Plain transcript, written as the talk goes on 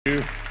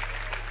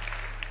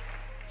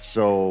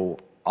So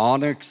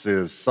Onyx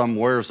is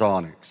somewhere's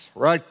Onyx?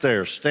 Right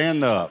there,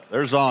 stand up.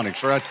 There's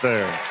Onyx right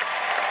there.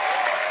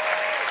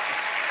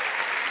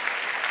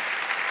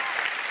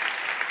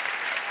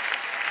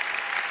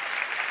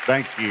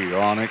 Thank you,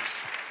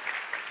 Onyx.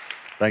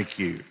 Thank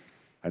you.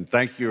 And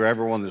thank you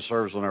everyone that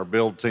serves on our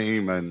build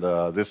team. And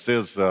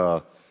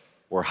we're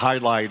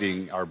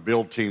highlighting our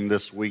build team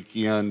this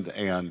weekend.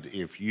 And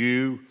if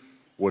you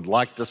would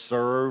like to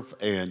serve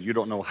and you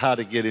don't know how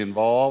to get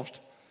involved,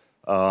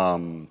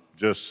 I'll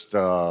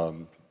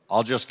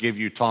just give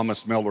you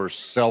Thomas Miller's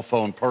cell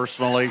phone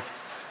personally,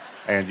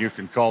 and you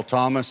can call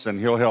Thomas and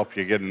he'll help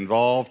you get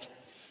involved.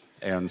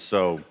 And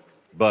so,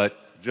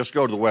 but just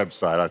go to the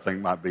website, I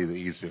think might be the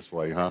easiest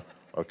way, huh?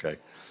 Okay.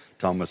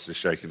 Thomas is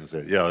shaking his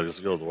head. Yeah,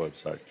 just go to the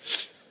website.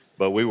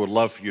 But we would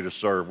love for you to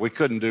serve. We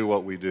couldn't do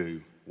what we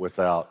do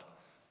without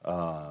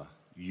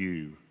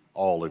you,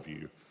 all of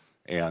you.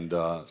 And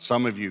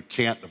some of you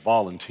can't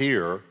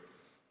volunteer,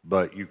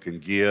 but you can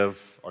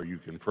give, or you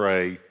can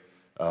pray,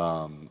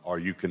 or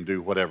you can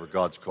do whatever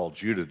God's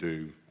called you to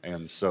do.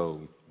 And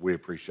so we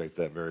appreciate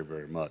that very,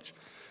 very much.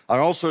 I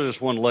also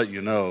just want to let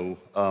you know,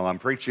 I'm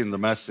preaching the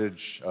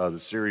message, the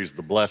series,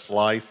 The Blessed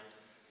Life.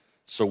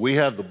 So we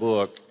have the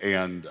book,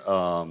 and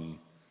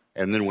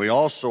then we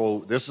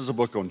also, this is a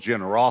book on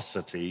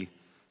generosity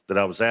that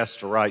I was asked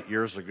to write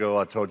years ago.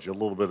 I told you a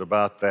little bit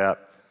about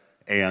that.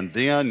 And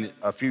then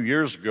a few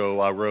years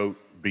ago, I wrote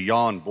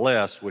Beyond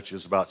Blessed, which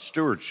is about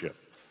stewardship.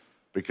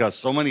 Because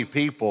so many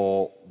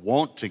people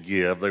want to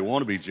give, they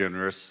want to be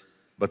generous,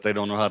 but they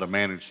don't know how to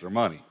manage their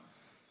money.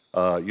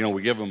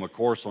 We give them a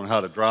course on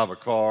how to drive a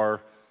car,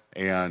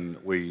 and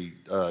we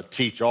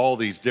teach all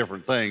these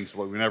different things,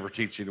 but we never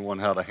teach anyone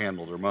how to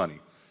handle their money.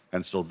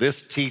 And so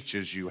this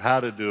teaches you how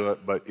to do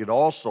it, but it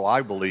also,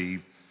 I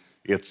believe,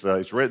 it's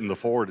written, the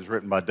foreword is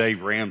written by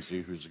Dave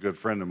Ramsey, who's a good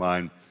friend of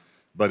mine,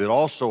 but it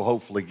also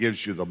hopefully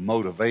gives you the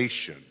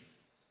motivation,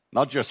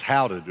 not just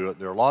how to do it.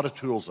 There are a lot of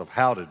tools of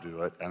how to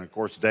do it, and of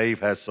course Dave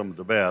has some of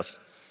the best,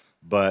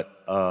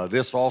 but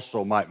this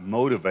also might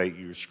motivate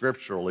you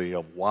scripturally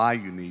of why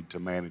you need to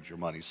manage your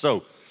money.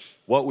 So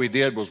what we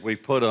did was we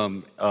put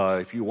them,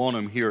 if you want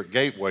them here at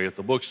Gateway at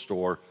the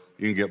bookstore,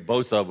 you can get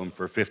both of them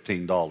for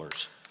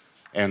 $15.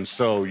 And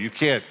so you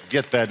can't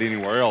get that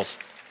anywhere else.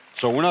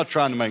 So we're not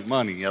trying to make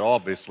money yet,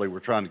 obviously. We're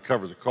trying to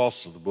cover the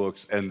costs of the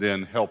books and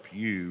then help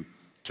you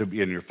to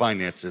be in your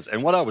finances.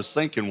 And what I was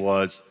thinking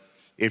was,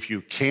 if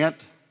you can't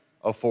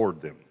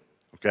afford them,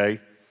 okay,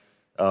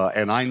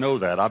 and I know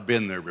that, I've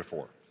been there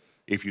before.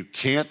 If you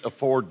can't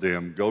afford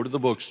them, go to the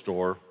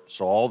bookstore.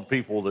 So all the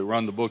people that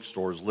run the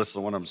bookstores, listen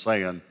to what I'm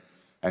saying,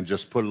 and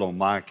just put it on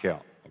my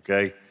account,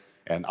 okay?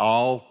 And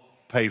I'll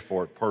pay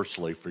for it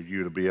personally for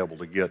you to be able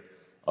to get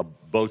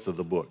both of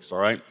the books, all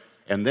right?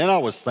 And then I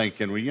was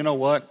thinking, well, you know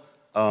what?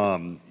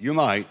 You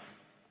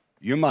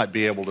might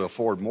be able to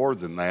afford more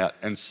than that,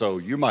 and so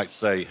you might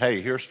say,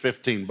 hey, here's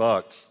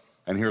 $15,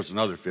 and here's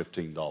another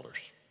 $15,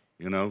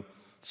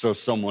 so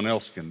someone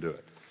else can do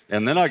it.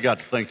 And then I got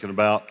to thinking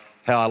about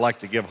how I like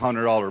to give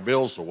 $100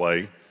 bills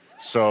away.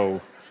 So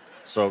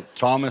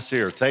Thomas,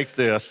 here, take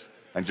this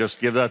and just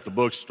give that to the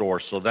bookstore.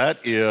 So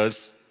that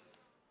is,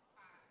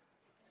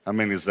 how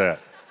many is that?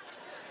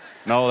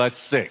 No, that's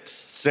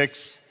 6.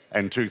 6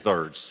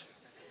 2/3.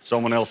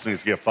 Someone else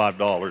needs to give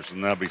 $5,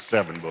 and that'll be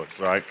 7 books,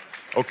 right?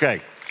 Okay.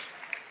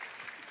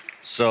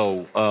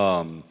 So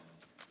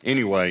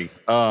anyway,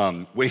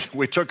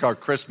 we took our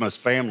Christmas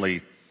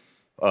family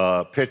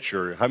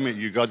picture. How many of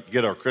you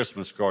get our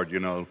Christmas card,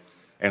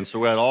 And so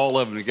we had all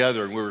of them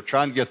together, and we were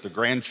trying to get the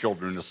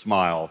grandchildren to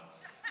smile.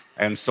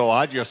 And so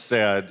I just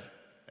said,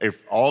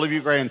 if all of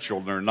you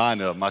grandchildren, there are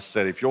 9 of them, I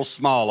said, if you'll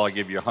smile, I'll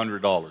give you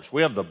 $100.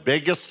 We have the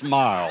biggest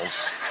smiles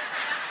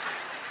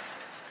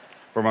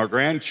from our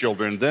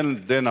grandchildren.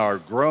 Then our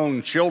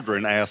grown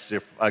children asked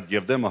if I'd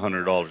give them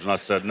 $100, and I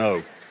said,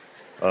 no.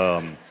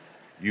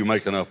 You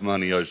make enough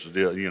money as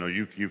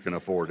you can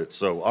afford it.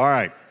 So, all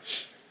right.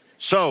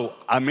 So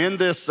I'm in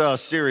this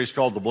series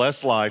called The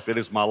Blessed Life. It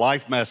is my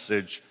life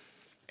message,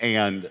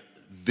 and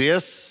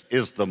this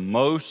is the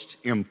most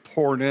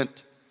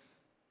important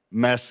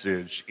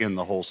message in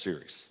the whole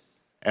series.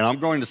 And I'm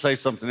going to say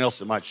something else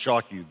that might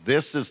shock you.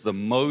 This is the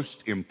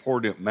most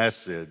important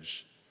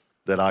message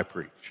that I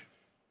preach.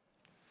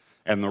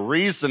 And the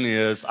reason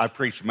is I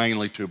preach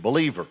mainly to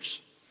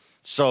believers.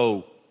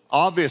 So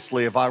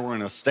obviously, if I were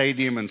in a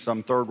stadium in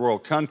some third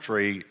world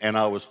country and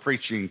I was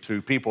preaching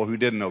to people who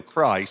didn't know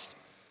Christ,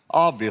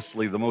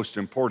 obviously the most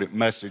important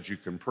message you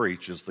can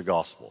preach is the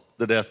gospel,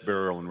 the death,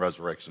 burial, and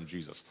resurrection of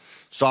Jesus.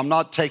 So I'm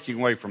not taking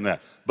away from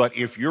that. But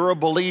if you're a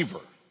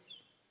believer,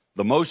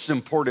 the most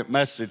important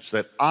message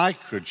that I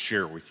could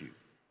share with you,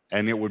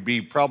 and it would be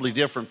probably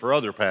different for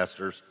other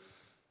pastors,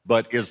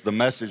 but is the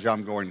message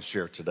I'm going to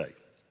share today.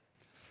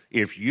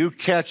 If you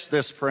catch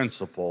this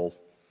principle,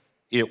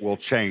 it will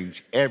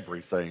change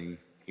everything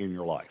in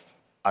your life.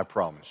 I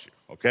promise you,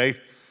 okay?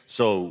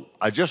 So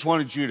I just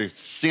wanted you to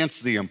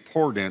sense the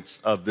importance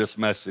of this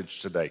message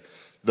today.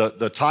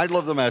 The title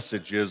of the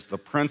message is The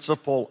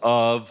Principle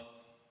of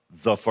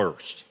the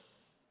First.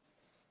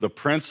 The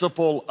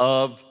Principle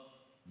of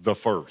the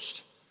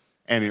first.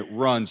 And it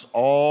runs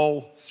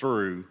all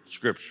through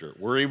Scripture.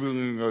 We're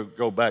even going to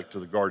go back to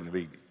the Garden of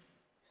Eden.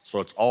 So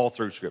it's all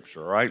through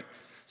Scripture, all right?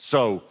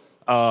 So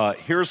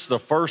here's the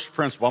first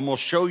principle. I'm going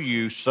to show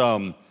you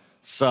some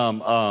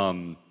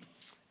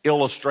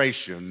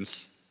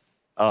illustrations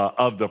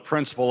of the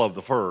principle of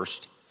the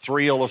first,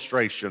 3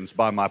 illustrations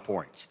by my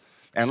points.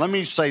 And let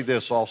me say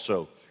this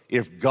also.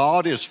 If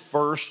God is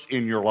first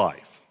in your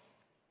life,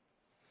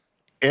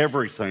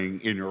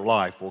 everything in your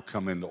life will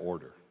come into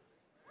order.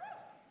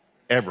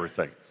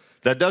 Everything.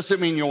 That doesn't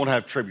mean you won't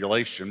have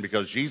tribulation,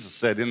 because Jesus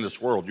said in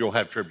this world you'll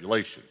have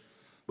tribulation.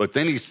 But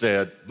then he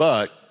said,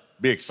 but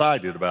be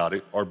excited about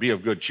it, or be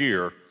of good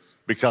cheer,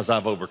 because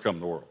I've overcome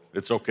the world.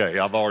 It's okay.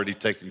 I've already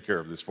taken care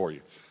of this for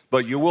you.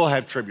 But you will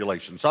have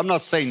tribulation. So I'm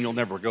not saying you'll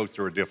never go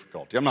through a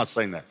difficulty. I'm not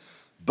saying that.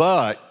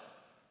 But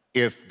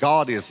if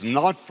God is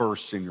not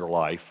first in your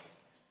life,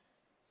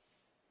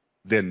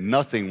 then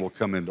nothing will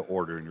come into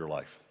order in your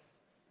life.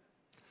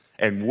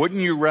 And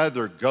wouldn't you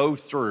rather go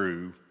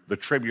through the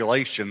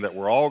tribulation that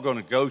we're all going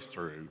to go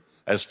through,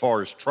 as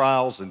far as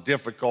trials and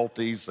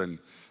difficulties and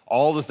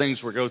all the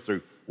things we go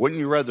through? Wouldn't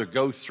you rather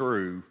go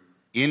through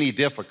any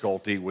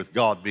difficulty with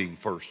God being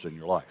first in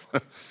your life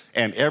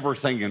and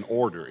everything in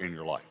order in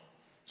your life?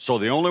 So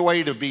the only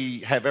way to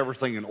have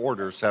everything in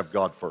order is to have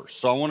God first.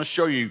 So I want to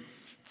show you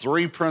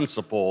 3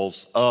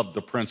 principles of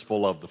the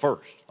principle of the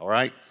first, all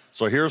right?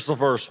 So here's the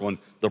first one,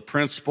 the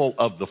principle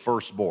of the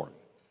firstborn.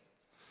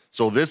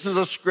 So this is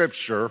a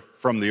scripture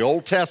from the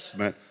Old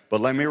Testament,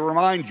 but let me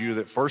remind you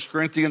that 1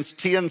 Corinthians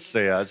 10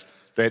 says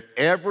that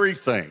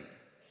everything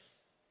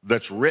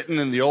that's written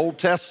in the Old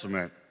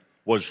Testament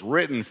was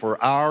written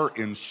for our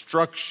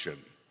instruction.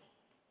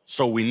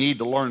 So we need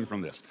to learn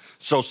from this.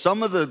 So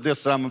some of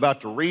this that I'm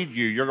about to read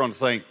you, you're going to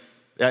think,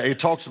 it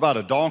talks about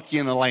a donkey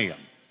and a lamb.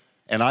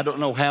 And I don't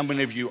know how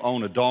many of you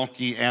own a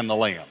donkey and a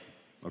lamb,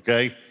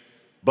 okay?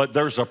 But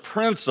there's a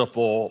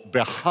principle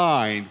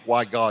behind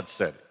why God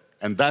said it.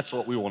 And that's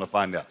what we want to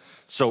find out.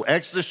 So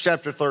Exodus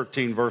chapter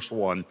 13, verse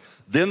 1,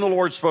 then the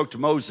Lord spoke to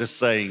Moses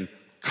saying,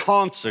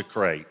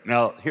 consecrate.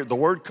 Now, here the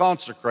word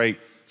consecrate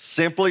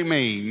simply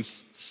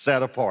means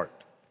set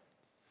apart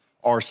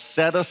or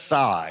set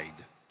aside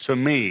to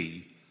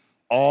me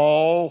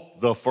all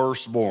the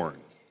firstborn.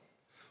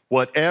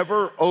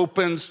 Whatever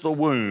opens the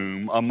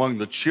womb among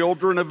the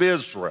children of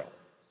Israel,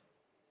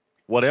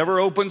 whatever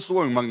opens the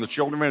womb among the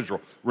children of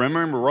Israel.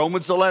 Remember,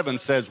 Romans 11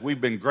 says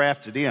we've been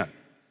grafted in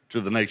to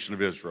the nation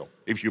of Israel,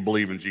 if you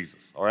believe in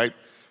Jesus, all right?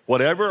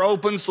 Whatever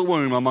opens the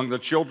womb among the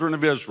children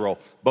of Israel,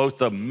 both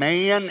the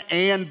man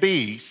and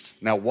beast,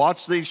 now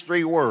watch these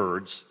 3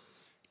 words,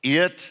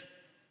 it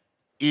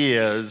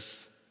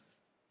is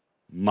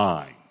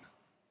mine.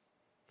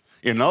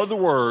 In other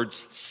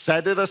words,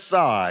 set it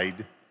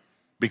aside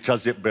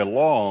because it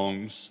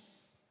belongs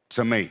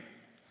to me.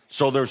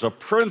 So there's a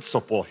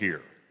principle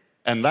here,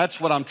 and that's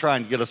what I'm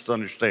trying to get us to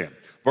understand.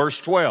 Verse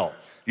 12,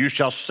 you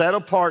shall set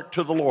apart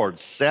to the Lord,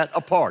 set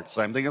apart,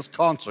 same thing as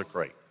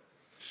consecrate,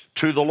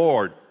 to the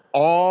Lord,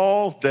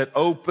 all that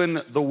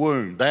open the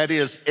womb. That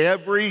is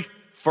every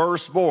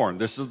firstborn.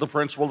 This is the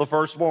principle of the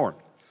firstborn.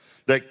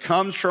 That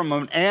comes from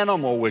an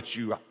animal which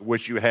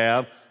you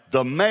have,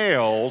 the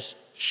males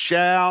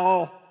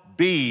shall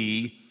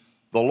be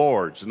the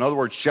Lord's. In other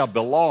words, shall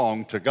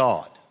belong to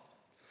God.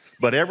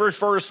 But every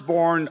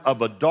firstborn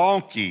of a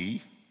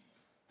donkey,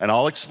 and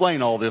I'll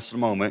explain all this in a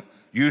moment,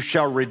 you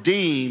shall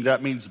redeem,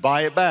 that means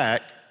buy it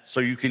back so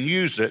you can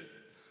use it,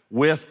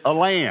 with a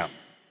lamb.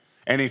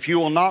 And if you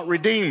will not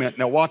redeem it,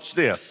 now watch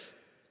this,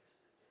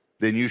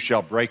 then you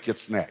shall break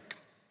its neck.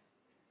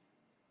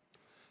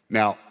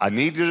 Now, I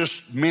need to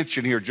just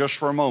mention here just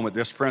for a moment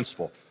this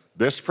principle.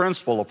 This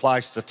principle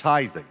applies to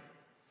tithing.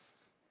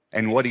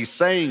 And what he's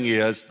saying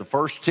is the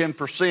first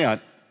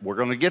 10%, we're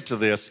going to get to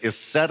this, is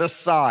set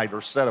aside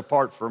or set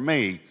apart for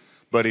me.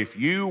 But if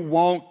you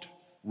won't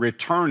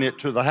return it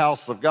to the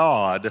house of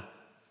God,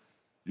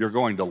 you're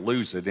going to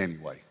lose it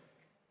anyway.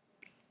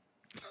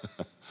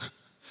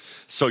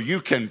 So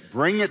you can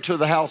bring it to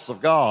the house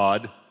of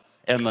God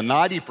and the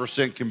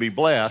 90% can be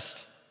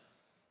blessed,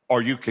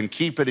 or you can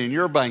keep it in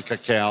your bank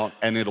account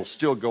and it'll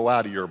still go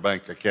out of your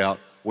bank account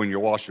when your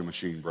washing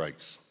machine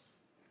breaks,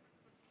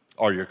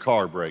 or your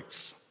car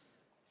breaks,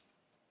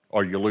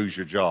 or you lose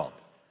your job.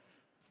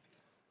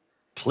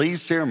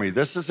 Please hear me,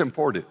 this is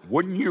important.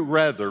 Wouldn't you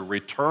rather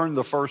return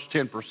the first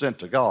 10%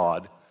 to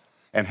God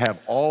and have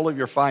all of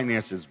your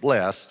finances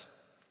blessed,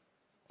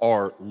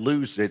 or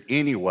lose it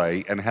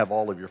anyway and have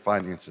all of your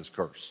finances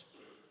cursed?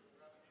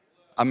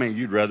 I mean,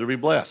 you'd rather be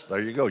blessed. There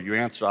you go. You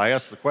answer. I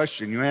asked the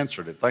question, you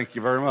answered it. Thank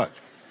you very much.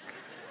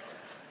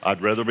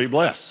 I'd rather be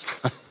blessed.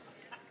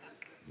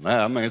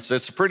 I mean, it's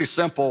a pretty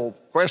simple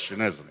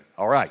question, isn't it?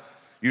 All right.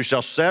 You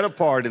shall set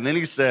apart, and then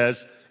he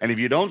says, and if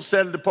you don't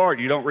set it apart,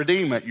 you don't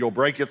redeem it, you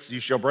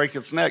shall break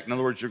its neck. In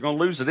other words, you're going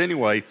to lose it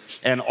anyway.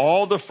 And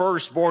all the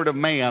firstborn of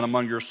man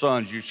among your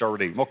sons you shall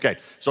redeem. Okay,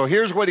 so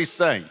here's what he's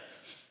saying.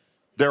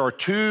 There are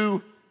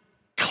 2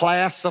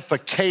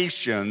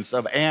 classifications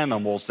of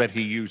animals that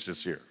he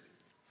uses here.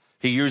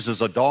 He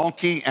uses a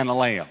donkey and a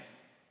lamb.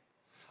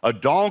 A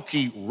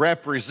donkey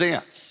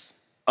represents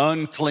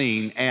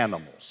unclean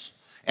animals,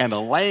 and a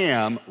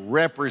lamb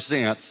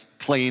represents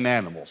clean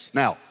animals.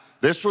 Now,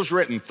 this was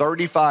written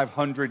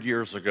 3,500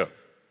 years ago.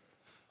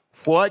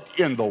 What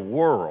in the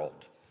world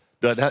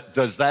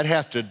does that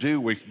have to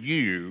do with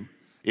you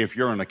if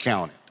you're an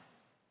accountant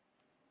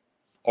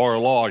or a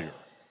lawyer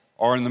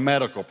or in the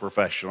medical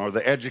profession or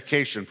the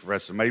education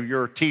profession? Maybe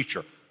you're a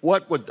teacher.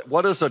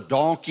 What does a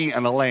donkey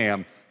and a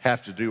lamb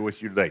have to do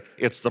with you today?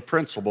 It's the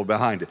principle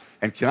behind it.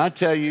 And can I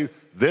tell you,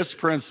 this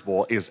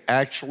principle is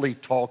actually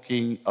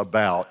talking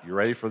about, you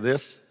ready for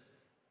this?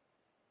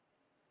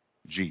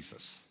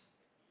 Jesus.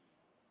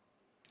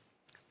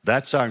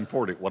 That's how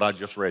important what I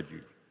just read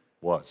you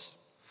was.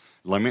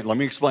 Let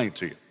me explain it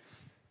to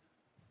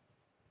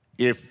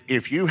you.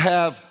 If you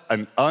have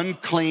an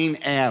unclean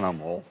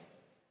animal,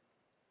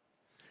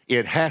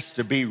 it has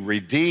to be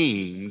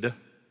redeemed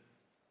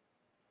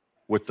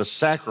with the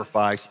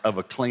sacrifice of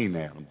a clean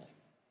animal.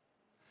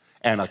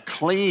 And a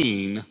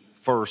clean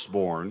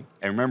firstborn,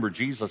 and remember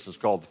Jesus is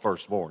called the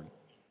firstborn,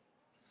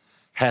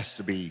 has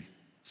to be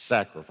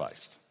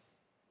sacrificed.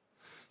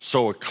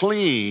 So a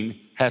clean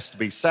has to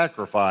be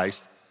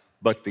sacrificed,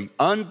 but the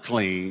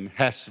unclean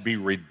has to be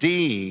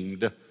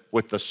redeemed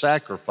with the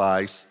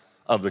sacrifice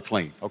of the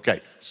clean.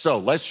 Okay, so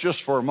let's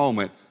just for a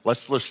moment,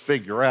 let's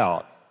figure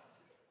out,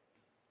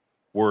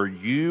 were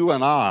you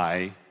and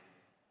I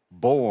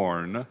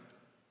born,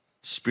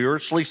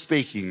 spiritually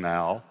speaking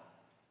now,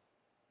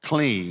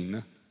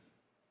 clean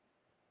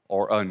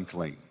or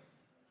unclean?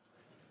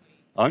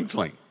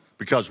 Unclean,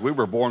 because we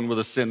were born with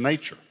a sin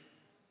nature.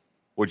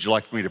 Would you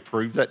like for me to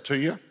prove that to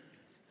you?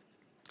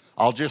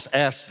 I'll just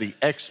ask the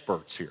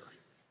experts here,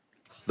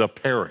 the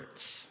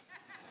parents.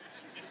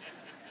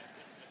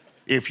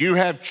 If you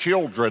have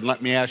children,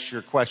 let me ask you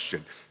a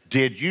question.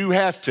 Did you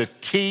have to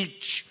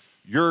teach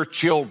your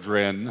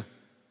children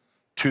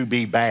to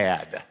be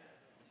bad?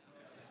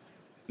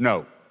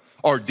 No.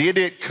 Or did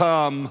it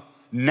come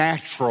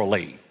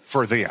naturally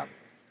for them?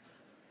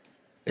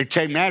 It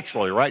came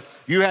naturally, right?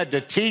 You had to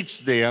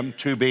teach them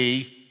to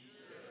be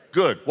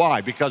good.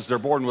 Why? Because they're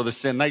born with a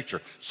sin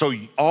nature. So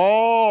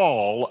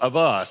all of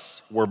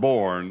us were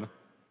born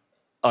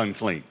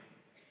unclean.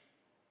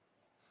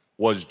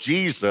 Was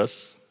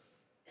Jesus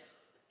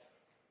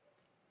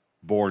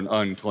born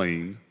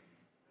unclean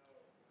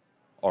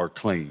or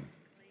clean?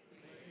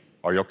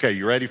 Are you okay?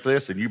 You ready for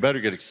this? And you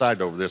better get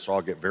excited over this or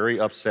I'll get very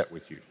upset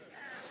with you.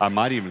 I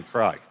might even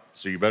cry.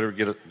 So you better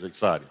get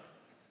excited.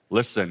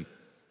 Listen,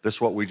 this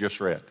is what we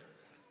just read.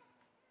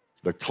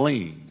 The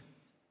clean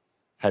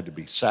had to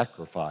be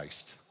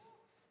sacrificed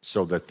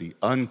so that the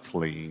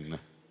unclean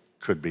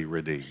could be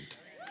redeemed.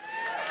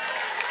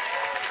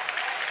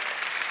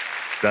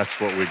 That's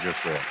what we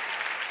just read.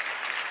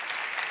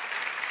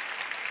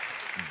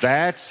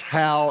 That's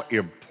how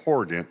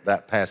important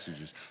that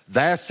passage is.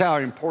 That's how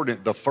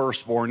important the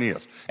firstborn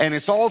is. And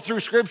it's all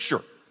through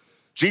Scripture.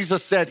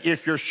 Jesus said,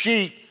 if your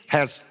sheep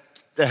has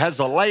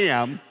a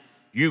lamb,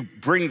 you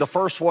bring the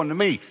first one to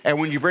me. And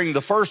when you bring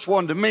the first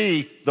one to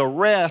me, the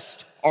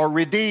rest are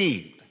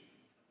redeemed.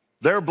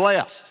 They're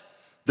blessed.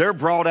 They're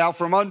brought out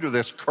from under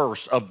this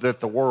curse that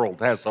the world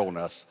has on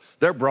us.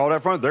 They're brought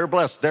out from under. They're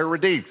blessed. They're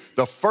redeemed.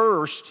 The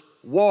first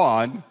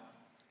one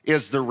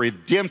is the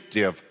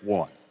redemptive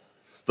one.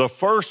 The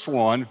first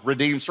one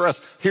redeems the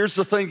rest. Here's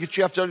the thing that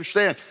you have to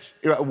understand.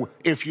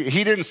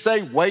 He didn't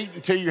say wait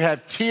until you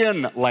have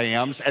 10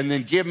 lambs and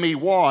then give me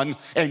one,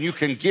 and you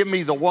can give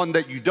me the one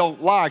that you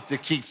don't like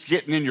that keeps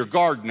getting in your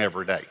garden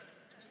every day.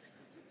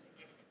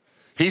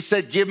 He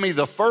said, give me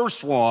the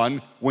first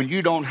one when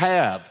you don't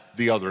have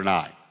the other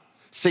 9.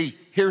 See,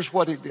 here's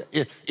what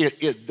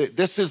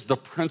this is the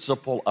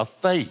principle of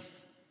faith.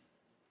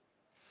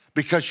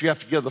 Because you have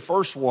to give the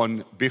first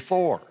one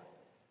before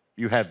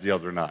you have the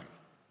other 9.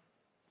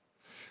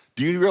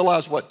 Do you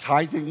realize what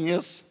tithing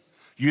is?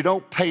 You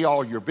don't pay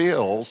all your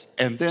bills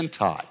and then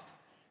tithe.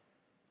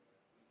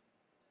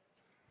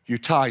 You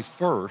tithe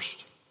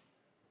first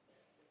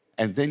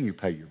and then you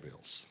pay your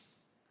bills.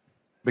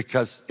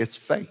 Because it's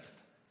faith.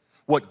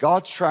 What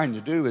God's trying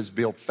to do is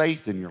build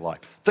faith in your life.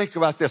 Think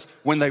about this.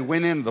 When they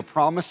went into the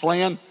promised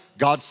land,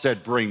 God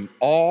said, bring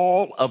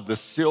all of the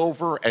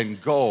silver and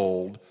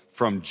gold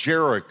from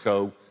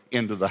Jericho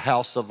into the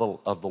house of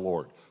the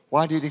Lord.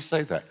 Why did he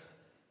say that?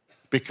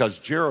 Because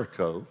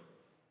Jericho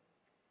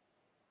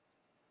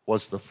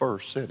was the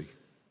first city.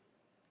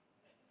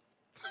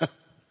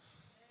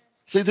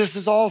 See, this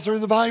is all through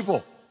the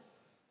Bible.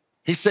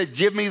 He said,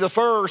 give me the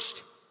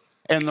first,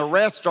 and the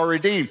rest are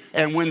redeemed.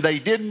 And when they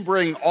didn't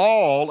bring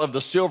all of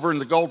the silver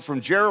and the gold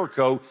from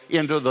Jericho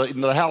into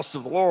the house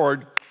of the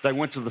Lord, they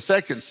went to the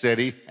second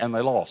city and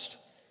they lost.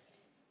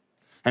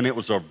 And it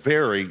was a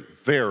very,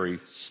 very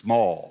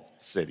small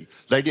city.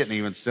 They didn't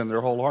even send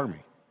their whole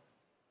army.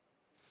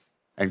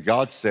 And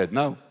God said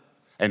no.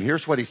 And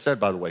here's what he said,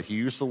 by the way. He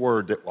used the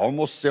word that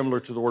almost similar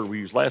to the word we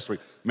used last week.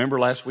 Remember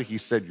last week he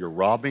said, you're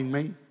robbing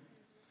me?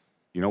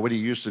 You know what he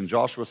used in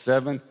Joshua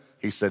 7?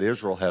 He said,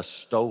 Israel has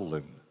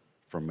stolen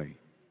from me.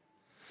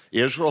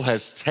 Israel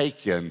has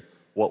taken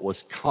what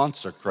was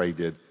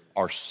consecrated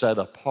are set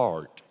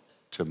apart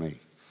to me.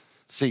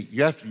 See,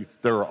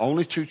 there are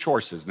only two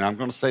choices. Now, I'm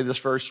going to say this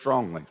very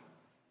strongly,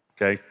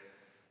 okay?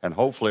 And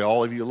hopefully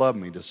all of you love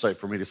me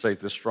for me to say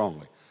this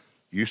strongly.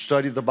 You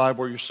study the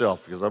Bible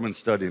yourself, because I've been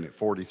studying it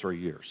 43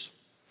 years.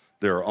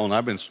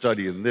 I've been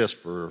studying this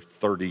for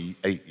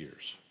 38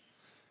 years.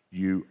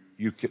 You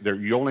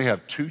only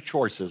have two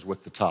choices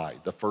with the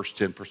tithe, the first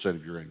 10%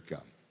 of your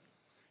income.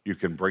 You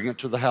can bring it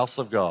to the house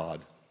of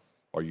God,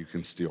 or you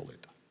can steal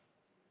it.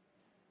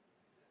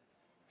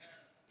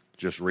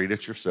 Just read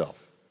it yourself.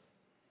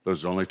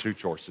 Those are the only two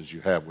choices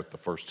you have with the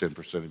first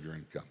 10% of your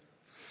income.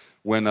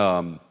 When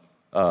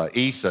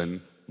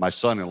Ethan, my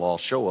son-in-law,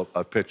 show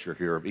a picture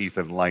here of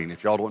Ethan Lane.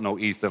 If y'all don't know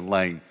Ethan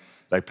Lane,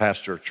 they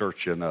pastor a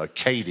church in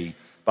Katy.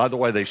 By the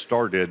way, they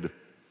started,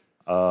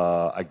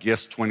 I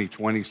guess,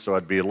 2020, so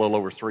it'd be a little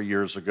over 3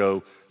 years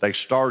ago. They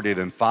started,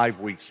 and 5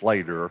 weeks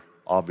later,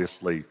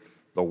 obviously,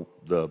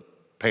 the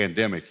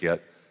pandemic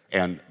hit.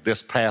 And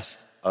this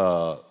past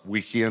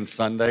weekend,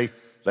 Sunday,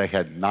 they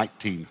had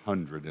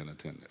 1,900 in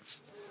attendance.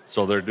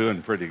 So they're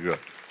doing pretty good.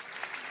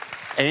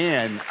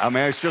 And, I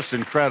mean, it's just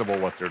incredible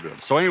what they're doing.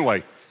 So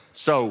anyway,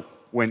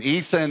 when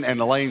Ethan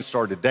and Elaine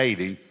started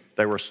dating,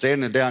 they were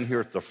standing down here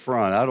at the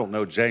front. I don't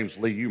know, James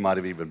Lee, you might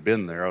have even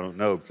been there. I don't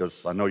know,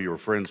 because I know you were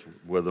friends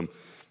with them.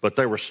 But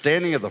they were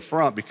standing at the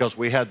front because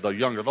we had the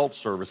young adult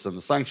service in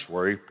the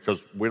sanctuary,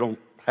 because we don't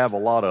have a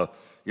lot of,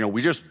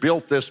 we just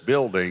built this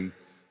building.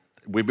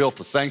 We built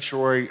a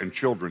sanctuary and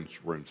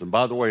children's rooms. And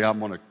by the way, I'm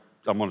going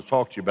to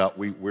talk to you about,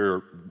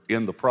 we're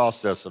in the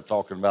process of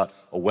talking about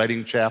a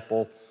wedding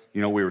chapel.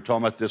 We were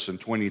talking about this in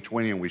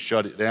 2020, and we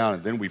shut it down,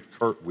 and then we've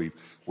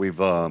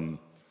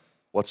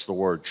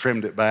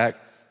trimmed it back,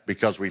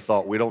 because we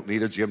thought we don't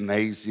need a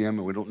gymnasium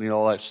and we don't need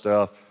all that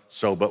stuff.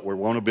 But we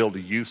want to build a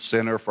youth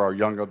center for our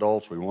young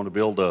adults. We want to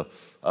build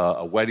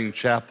a wedding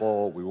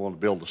chapel. We want to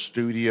build a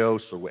studio.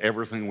 So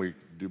everything we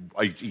do,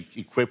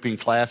 equipping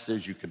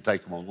classes, you can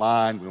take them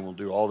online. We want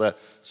to do all that.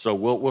 So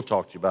we'll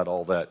talk to you about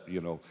all that,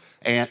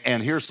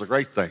 And here's the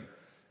great thing.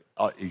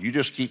 You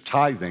just keep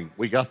tithing.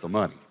 We got the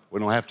money. We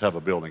don't have to have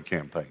a building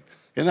campaign.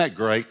 Isn't that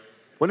great?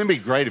 Wouldn't it be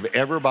great if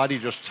everybody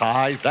just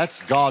tithed? That's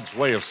God's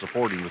way of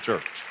supporting the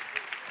church.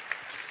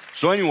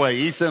 So anyway,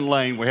 Ethan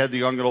Lane, we had the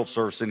young adult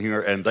service in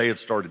here, and they had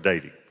started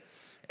dating.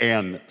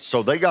 And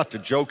so they got to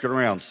joking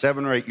around,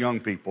 7 or 8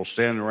 young people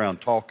standing around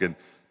talking,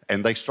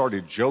 and they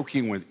started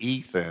joking with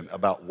Ethan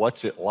about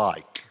what's it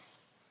like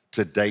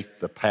to date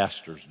the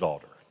pastor's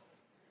daughter.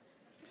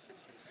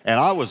 And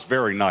I was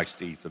very nice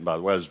to Ethan, by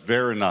the way. I was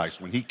very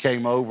nice. When he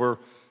came over,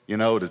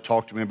 to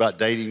talk to me about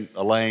dating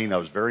Elaine, I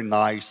was very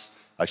nice.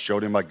 I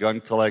showed him my gun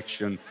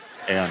collection,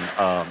 and,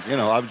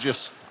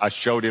 I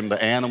showed him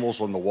the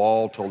animals on the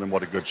wall, told him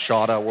what a good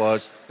shot I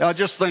was.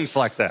 Just things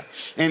like that.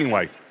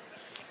 Anyway,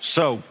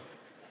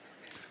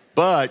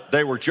 but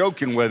they were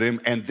joking with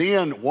him, and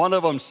then one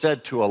of them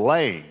said to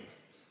Elaine,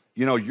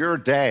 your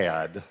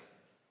dad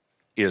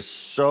is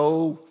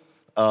so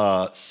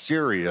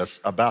serious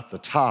about the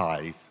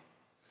tithe,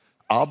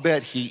 I'll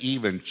bet he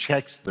even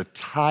checks the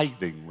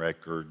tithing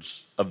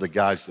records of the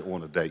guys that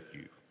want to date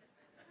you.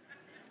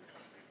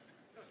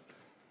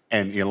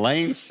 And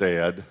Elaine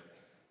said,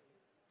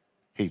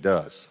 he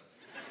does.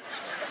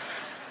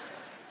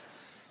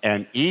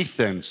 And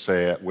Ethan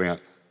went,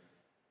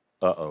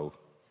 uh-oh.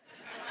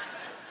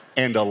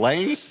 And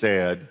Elaine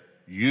said,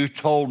 you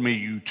told me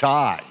you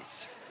tithe.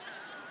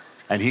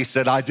 And he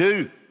said, I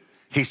do.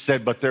 He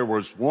said, but there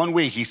was one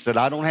week, he said,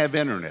 I don't have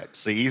internet.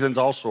 See, Ethan's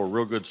also a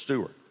real good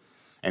steward.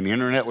 And the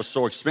internet was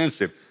so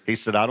expensive. He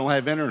said, I don't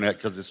have internet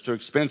because it's too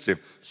expensive.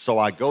 So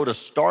I go to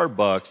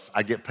Starbucks.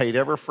 I get paid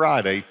every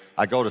Friday.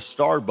 I go to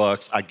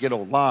Starbucks. I get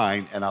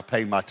online, and I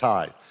pay my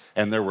tithe.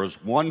 And there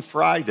was one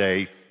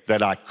Friday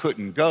that I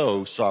couldn't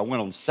go, so I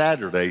went on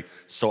Saturday.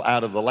 So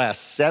out of the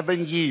last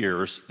 7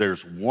 years,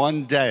 there's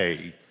one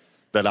day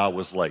that I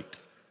was late.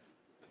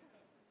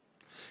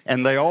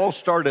 And they all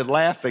started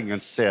laughing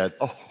and said,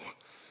 oh,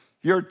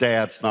 your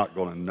dad's not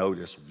going to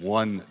notice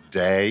one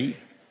day.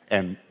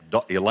 And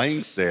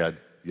Elaine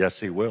said, yes,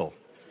 he will.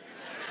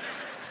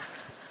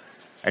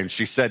 And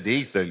she said to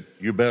Ethan,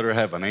 you better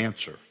have an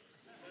answer.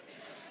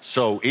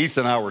 So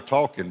Ethan and I were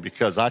talking,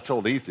 because I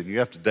told Ethan, you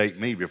have to date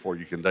me before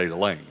you can date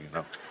Elaine,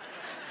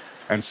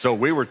 And so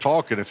we were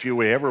talking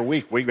every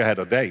week we had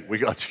a date. We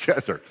got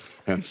together.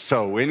 And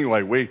so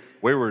anyway, we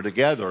were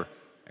together.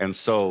 And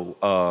so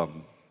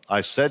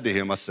I said to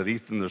him, I said,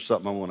 Ethan, there's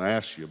something I want to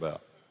ask you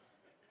about.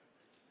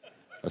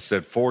 I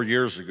said, 4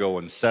 years ago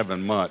in 7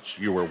 months,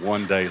 you were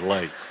one day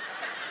late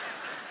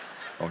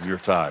on your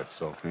tithe.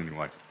 So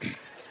anyway.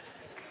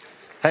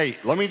 Hey,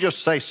 let me just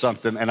say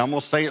something, and I'm going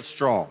to say it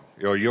strong.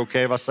 Are you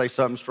okay if I say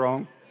something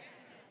strong?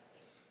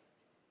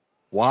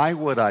 Why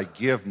would I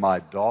give my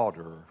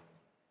daughter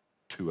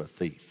to a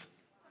thief?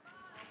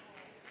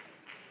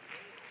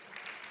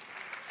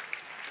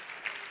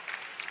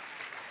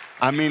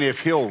 I mean,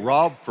 if he'll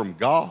rob from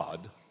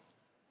God,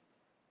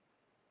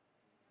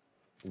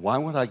 why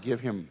would I give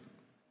him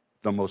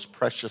the most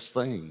precious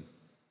thing,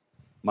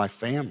 my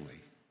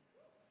family,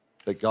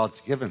 that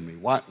God's given me?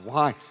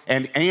 Why?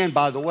 And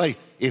by the way,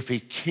 if he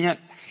can't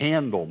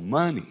handle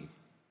money,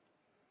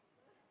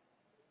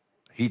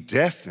 he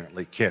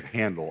definitely can't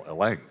handle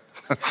Elaine.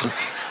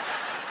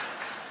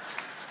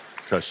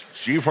 Because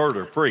you've heard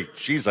her preach.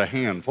 She's a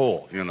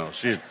handful,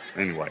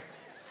 anyway.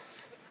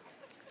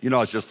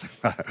 It's just,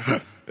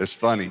 it's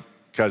funny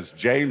because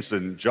James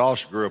and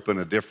Josh grew up in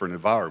a different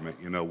environment.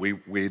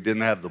 We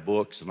didn't have the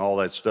books and all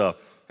that stuff.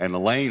 And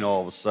Elaine,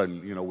 all of a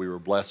sudden, we were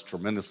blessed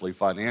tremendously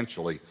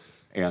financially.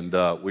 And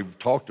we've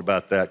talked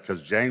about that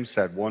because James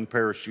had one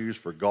pair of shoes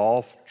for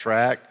golf,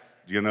 track,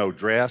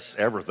 dress,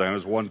 everything. It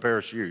was one pair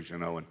of shoes,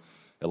 and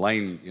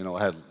Elaine,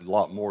 had a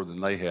lot more than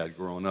they had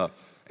growing up.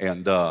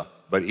 And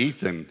but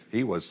Ethan,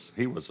 he was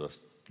a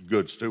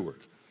good steward.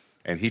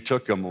 And he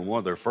took them on one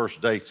of their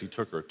first dates, he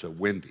took her to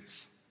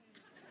Wendy's.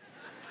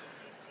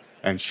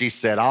 And she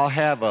said, I'll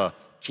have a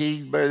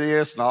cheeseburger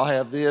this, and I'll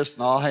have this,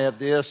 and I'll have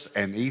this.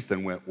 And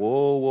Ethan went,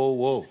 whoa, whoa,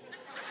 whoa.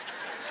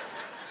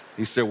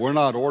 He said, we're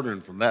not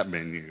ordering from that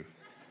menu.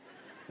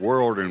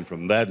 We're ordering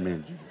from that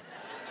menu.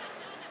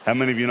 How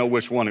many of you know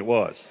which one it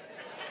was?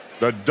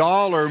 The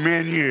dollar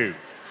menu.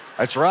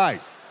 That's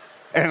right.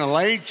 And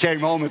Elaine came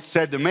home and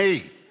said to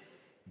me,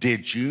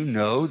 did you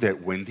know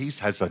that Wendy's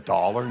has a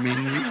dollar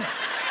menu?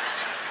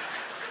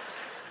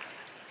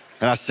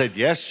 And I said,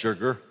 yes,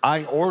 sugar,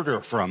 I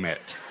order from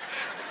it.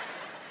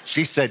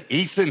 She said,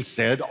 Ethan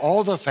said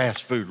all the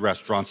fast food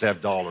restaurants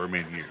have dollar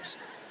menus.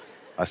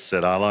 I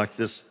said, I like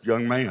this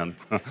young man.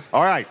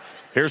 All right,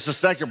 here's the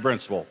second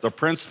principle, the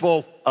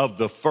principle of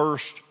the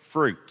first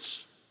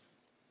fruits.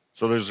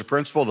 So there's a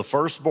principle, the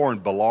firstborn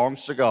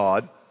belongs to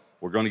God.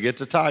 We're going to get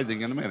to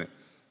tithing in a minute.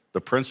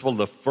 The principle of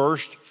the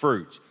first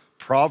fruits.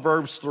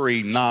 Proverbs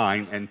 3,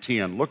 9, and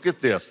 10. Look at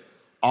this.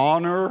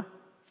 Honor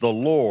the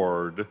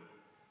Lord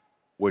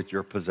with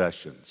your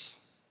possessions.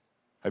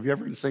 Have you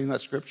ever even seen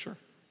that scripture?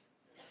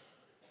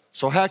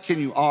 So how can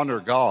you honor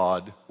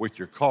God with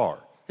your car?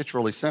 It's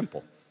really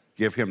simple.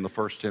 Give him the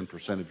first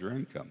 10% of your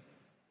income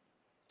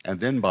and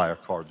then buy a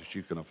car that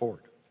you can afford.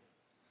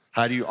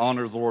 How do you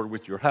honor the Lord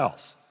with your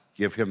house?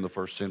 Give him the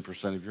first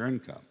 10% of your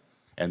income.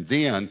 And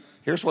then,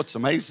 here's what's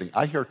amazing.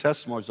 I hear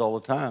testimonies all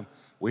the time.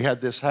 We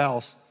had this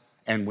house,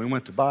 and we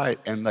went to buy it,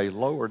 and they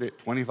lowered it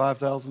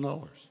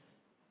 $25,000.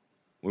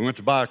 We went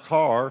to buy a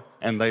car,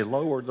 and they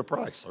lowered the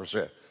price.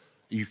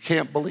 You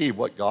can't believe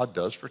what God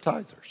does for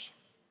tithers.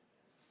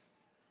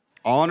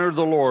 Honor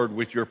the Lord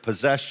with your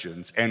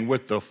possessions and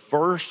with the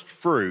first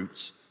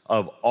fruits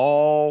of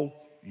all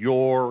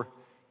your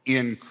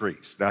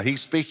increase. Now,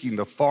 he's speaking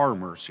to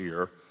farmers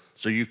here,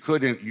 so you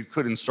could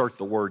insert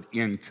the word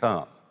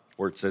income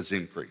where it says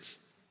increase,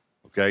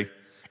 okay?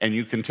 And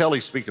you can tell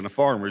he's speaking to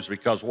farmers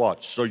because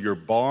watch. So your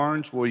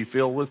barns will be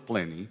filled with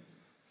plenty,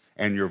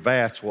 and your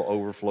vats will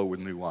overflow with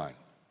new wine.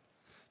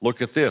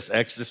 Look at this,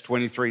 Exodus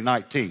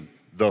 23:19.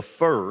 The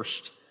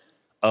first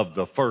of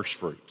the first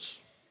fruits.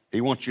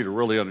 He wants you to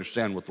really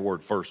understand what the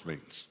word first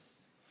means.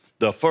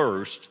 The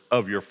first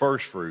of your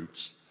first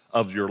fruits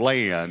of your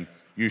land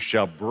you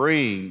shall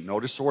bring,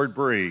 notice the word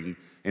bring,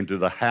 into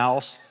the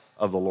house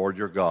of the Lord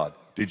your God.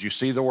 Did you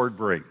see the word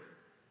bring?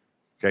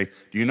 Okay,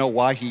 do you know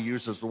why he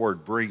uses the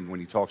word bring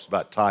when he talks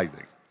about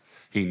tithing?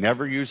 He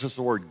never uses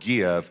the word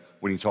give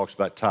when he talks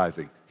about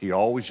tithing. He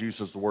always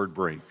uses the word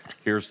bring.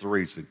 Here's the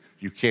reason.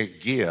 You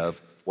can't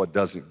give what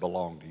doesn't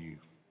belong to you.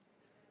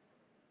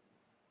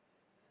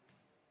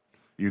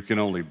 You can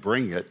only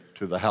bring it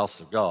to the house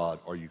of God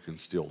or you can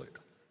steal it.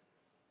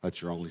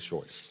 That's your only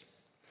choice.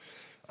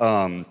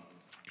 When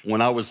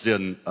I was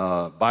in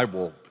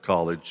Bible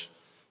college,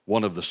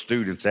 one of the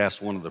students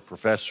asked one of the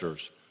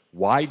professors,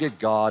 why did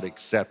God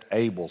accept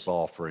Abel's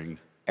offering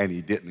and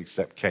he didn't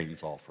accept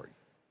Cain's offering?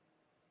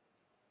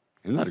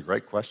 Isn't that a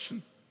great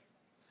question?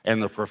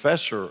 And the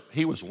professor,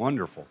 he was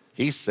wonderful.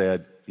 He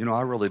said,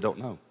 I really don't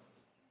know.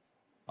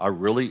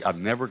 I've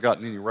never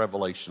gotten any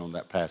revelation on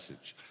that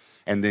passage.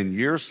 And then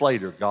years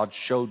later, God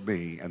showed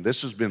me, and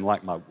this has been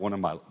like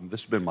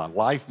this has been my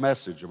life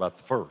message about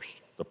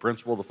the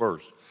principle of the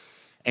first.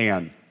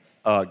 And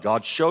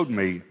God showed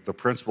me the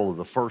principle of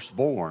the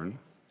firstborn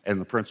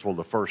and the principle of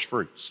the first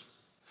fruits.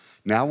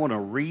 Now I want to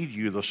read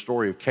you the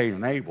story of Cain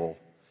and Abel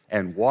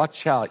and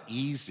watch how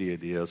easy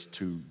it is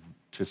to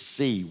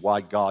see why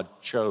God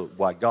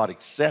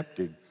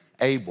accepted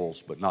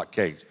Abel's but not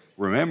Cain's.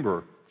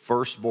 Remember,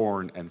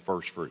 firstborn and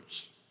first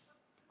fruits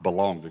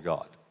belong to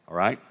God, all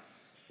right?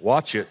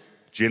 Watch it,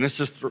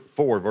 Genesis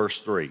 4, verse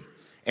 3.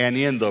 And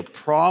in the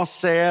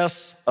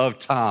process of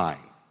time,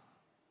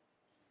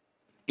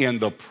 in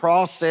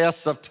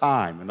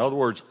other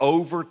words,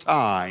 over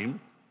time,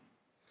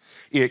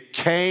 it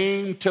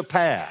came to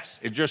pass,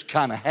 it just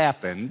kind of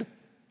happened,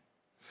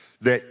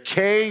 that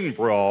Cain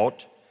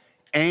brought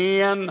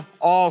an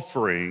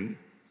offering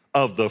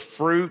of the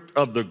fruit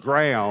of the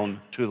ground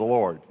to the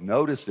Lord.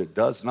 Notice it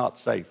does not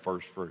say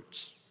first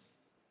fruits.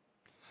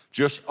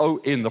 Just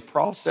in the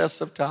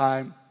process of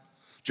time,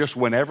 just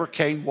whenever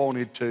Cain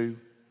wanted to,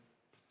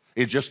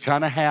 it just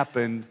kind of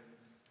happened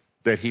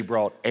that he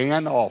brought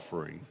an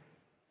offering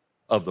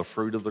of the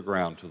fruit of the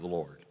ground to the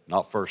Lord,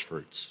 not first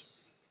fruits.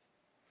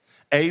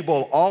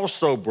 Abel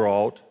also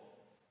brought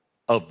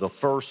of the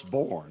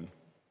firstborn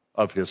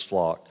of his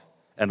flock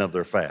and of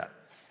their fat.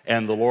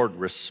 And the Lord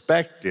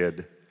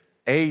respected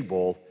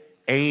Abel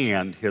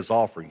and his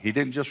offering. He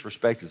didn't just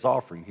respect his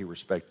offering, he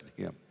respected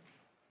him.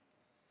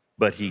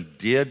 But he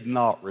did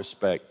not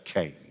respect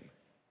Cain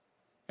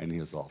and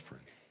his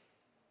offering.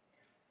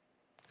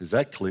 Is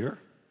that clear?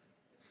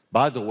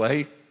 By the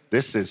way,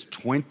 this is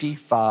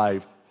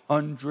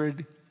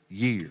 2,500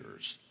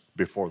 years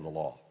before the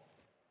law.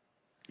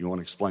 You want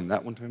to explain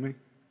that one to me?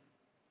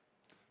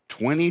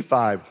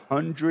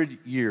 2,500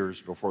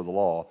 years before the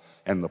law,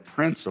 and the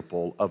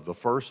principle of the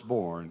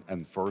firstborn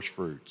and first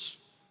fruits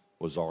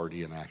was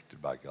already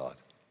enacted by God.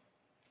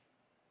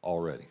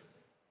 Already.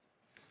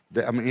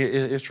 I mean,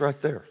 it's right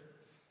there.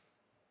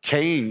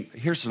 Cain,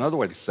 here's another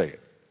way to say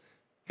it.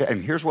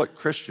 And here's what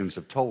Christians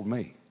have told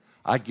me.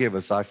 I give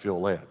as I feel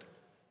led.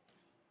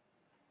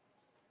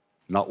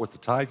 Not with the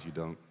tithe, you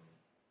don't.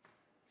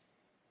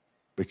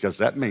 Because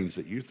that means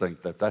that you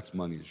think that that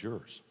money is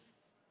yours.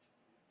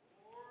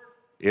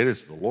 It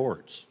is the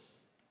Lord's.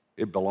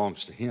 It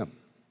belongs to him.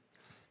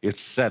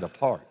 It's set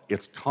apart.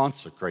 It's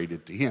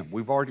consecrated to him.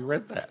 We've already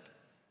read that.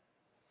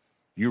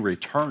 You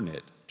return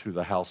it to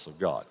the house of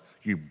God.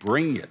 You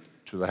bring it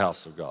to the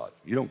house of God.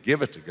 You don't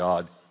give it to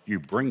God. You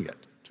bring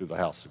it to the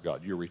house of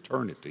God. You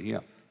return it to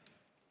him.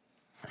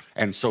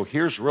 And so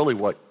here's really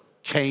what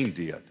Cain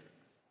did.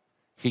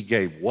 He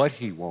gave what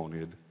he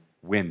wanted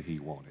when he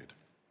wanted,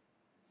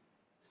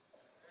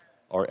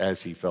 or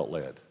as he felt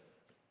led.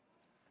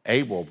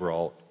 Abel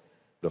brought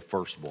the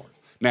firstborn.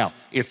 Now,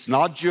 it's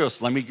not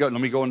just, let me go into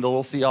a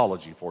little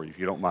theology for you if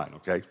you don't mind,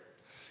 okay?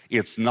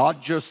 It's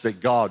not just that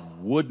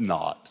God would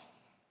not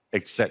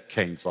accept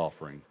Cain's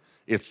offering,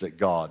 it's that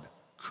God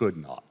could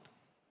not.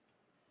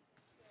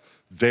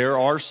 There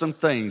are some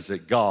things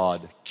that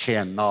God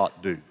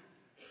cannot do.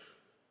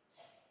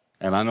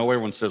 And I know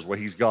everyone says, well,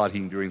 he's God, he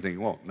can do anything he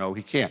wants. No,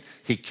 he can't.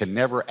 He can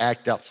never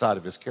act outside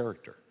of his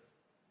character.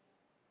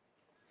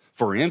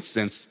 For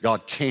instance,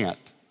 God can't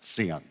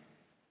sin.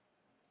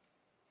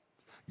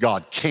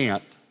 God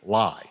can't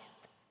lie.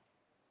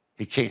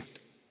 He can't,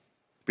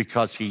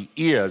 because he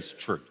is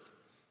truth.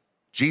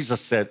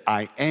 Jesus said,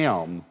 I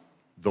am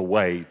the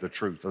way, the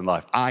truth, and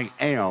life. I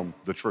am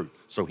the truth.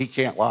 So he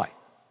can't lie.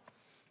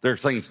 There are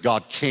things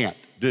God can't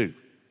do.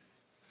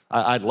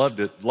 I'd love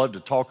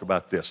to talk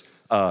about this.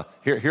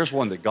 Here's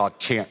one that God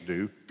can't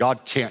do.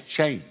 God can't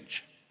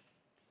change.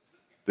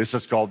 This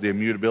is called the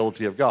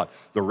immutability of God.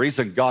 The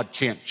reason God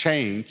can't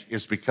change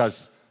is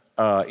because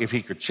if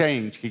he could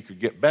change, he could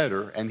get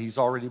better, and he's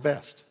already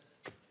best.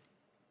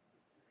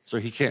 So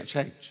he can't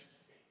change.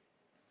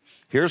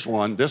 Here's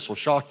one, this will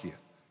shock you.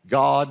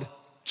 God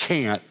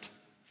can't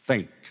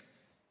think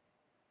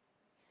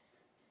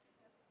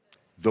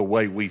the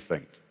way we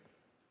think.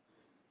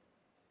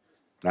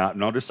 Now,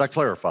 notice I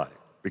clarified it,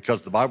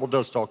 because the Bible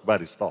does talk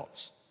about his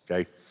thoughts,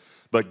 okay?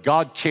 But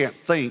God can't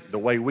think the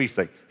way we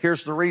think.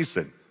 Here's the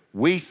reason.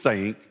 We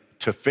think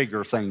to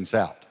figure things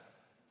out.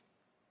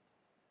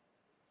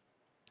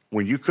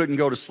 When you couldn't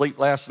go to sleep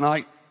last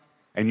night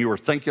and you were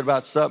thinking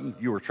about something,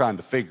 you were trying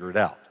to figure it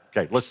out.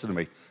 Okay, listen to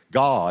me.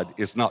 God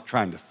is not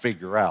trying to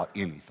figure out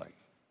anything.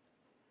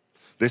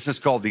 This is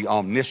called the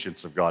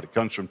omniscience of God. It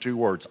comes from two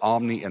words,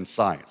 omni and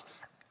science.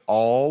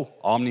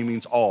 Omni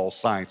means all,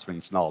 science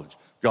means knowledge.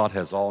 God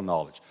has all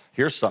knowledge.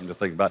 Here's something to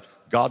think about.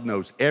 God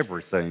knows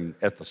everything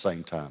at the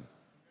same time.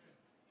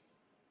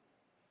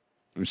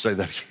 Let me say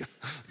that again.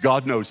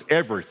 God knows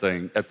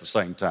everything at the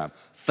same time.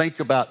 Think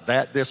about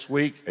that this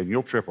week and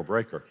you'll trip a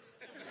breaker.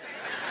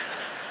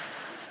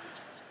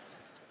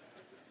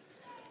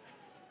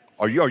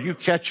 Are you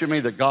catching me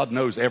that God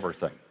knows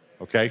everything?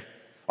 Okay?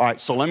 All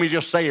right, so let me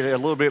just say it a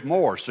little bit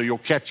more so you'll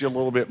catch it a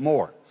little bit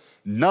more.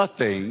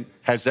 Nothing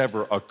has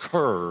ever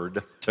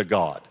occurred to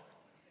God.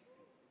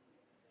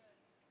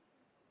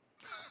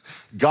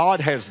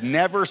 God has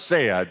never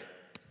said,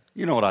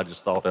 you know what I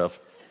just thought of?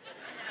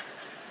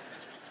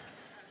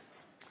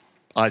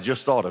 I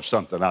just thought of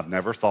something I've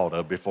never thought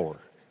of before.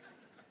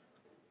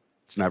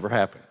 It's never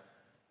happened.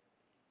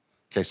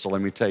 Okay, so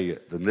let me tell you,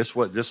 then this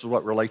is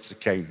what relates to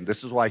Cain.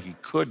 This is why he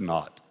could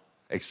not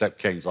accept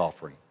Cain's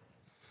offering.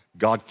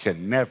 God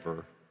can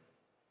never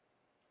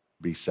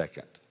be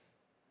second.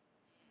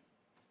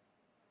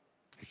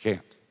 He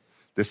can't.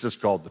 This is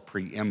called the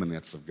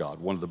preeminence of God.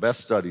 One of the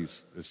best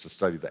studies is to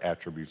study the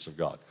attributes of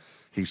God.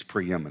 He's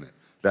preeminent.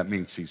 That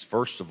means he's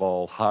first of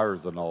all, higher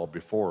than all,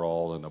 before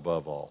all, and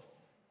above all.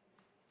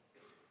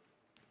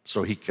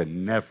 So he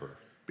can never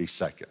be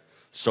second.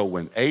 So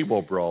when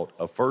Abel brought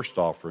a first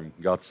offering,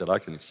 God said, I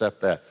can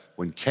accept that.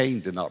 When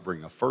Cain did not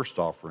bring a first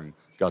offering,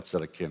 God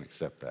said, I can't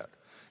accept that.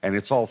 And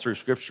it's all through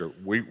Scripture.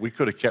 We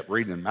could have kept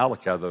reading in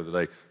Malachi the other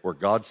day where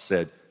God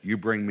said, you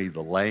bring me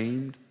the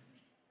lame,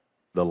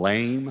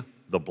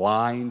 the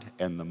blind,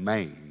 and the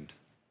maimed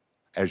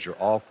as your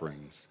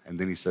offerings. And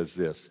then he says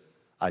this,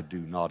 I do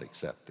not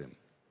accept them.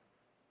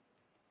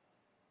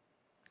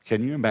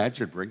 Can you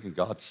imagine bringing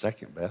God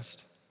second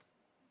best?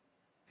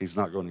 He's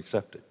not going to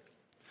accept it.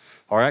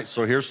 All right,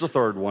 so here's the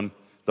third one,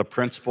 the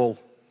principle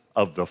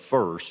of the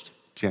first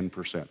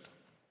 10%.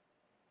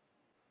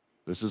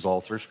 This is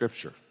all through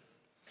Scripture.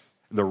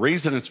 The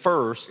reason it's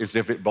first is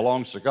if it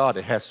belongs to God,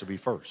 it has to be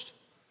first.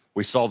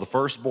 We saw the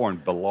firstborn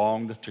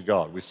belonged to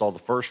God. We saw the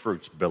first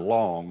fruits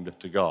belonged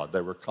to God.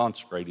 They were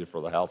consecrated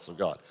for the house of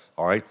God.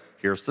 All right,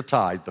 here's the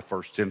tithe, the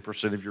first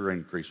 10% of your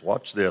increase.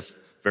 Watch this.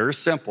 Very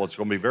simple. It's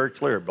going to be very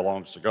clear. It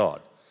belongs to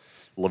God.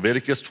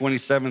 Leviticus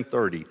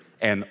 27:30.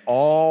 And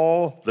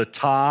all the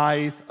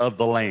tithe of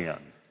the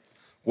land,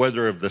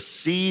 whether of the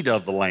seed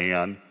of the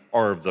land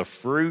or of the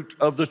fruit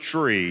of the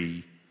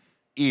tree,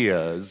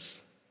 is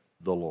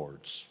the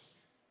Lord's.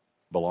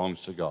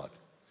 Belongs to God.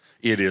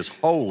 It is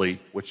holy,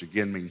 which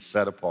again means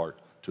set apart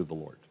to the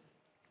Lord.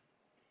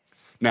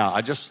 Now,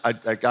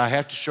 I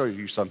have to show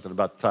you something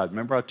about the tithe.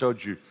 Remember I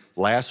told you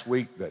last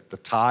week that the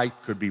tithe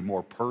could be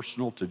more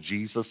personal to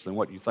Jesus than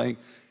what you think?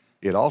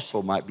 It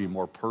also might be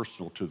more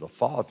personal to the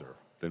Father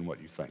than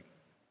what you think,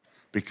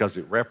 because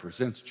it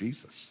represents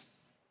Jesus.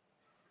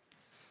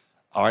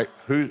 All right,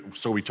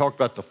 so we talked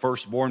about the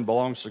firstborn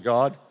belongs to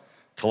God.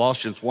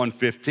 Colossians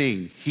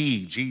 1:15,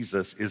 he,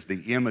 Jesus, is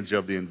the image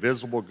of the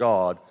invisible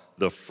God,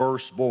 the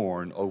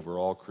firstborn over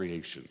all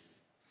creation.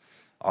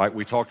 All right,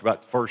 we talked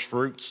about first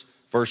fruits,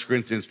 1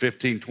 Corinthians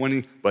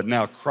 15:20, but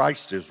now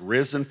Christ is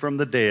risen from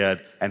the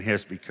dead and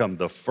has become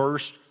the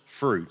first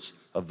fruits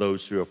of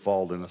those who have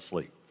fallen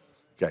asleep.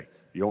 Okay,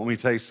 you want me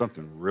to tell you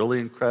something really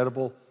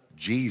incredible?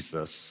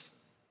 Jesus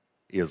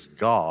is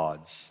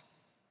God's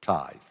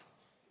tithe.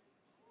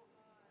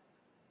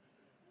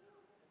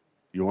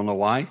 You want to know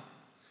why?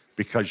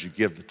 Because you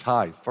give the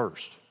tithe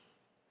first.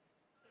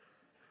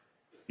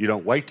 You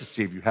don't wait to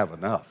see if you have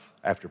enough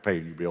after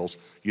paying your bills.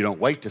 You don't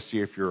wait to see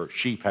if your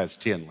sheep has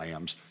 10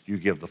 lambs. You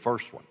give the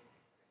first one.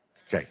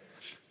 Okay.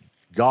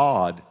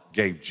 God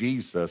gave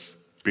Jesus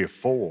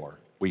before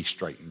we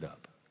straightened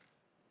up.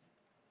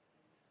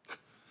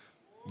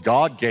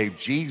 God gave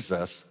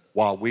Jesus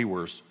while we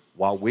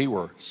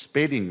were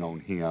spitting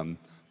on him,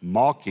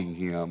 mocking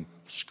him,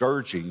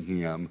 scourging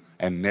him,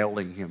 and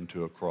nailing him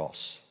to a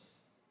cross.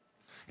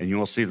 And you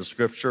will see the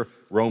scripture,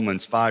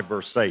 Romans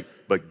 5:8.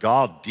 But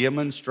God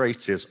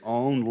demonstrates his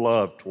own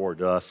love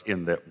toward us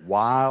in that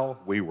while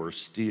we were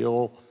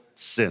still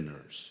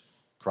sinners,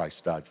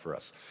 Christ died for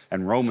us.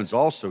 And Romans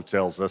also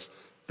tells us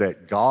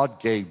that God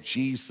gave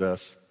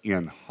Jesus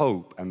in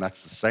hope, and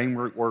that's the same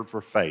root word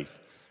for faith,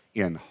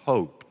 in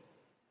hope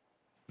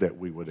that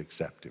we would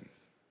accept him.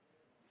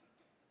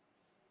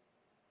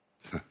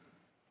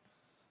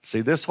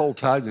 See, this whole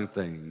tithing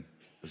thing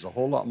is a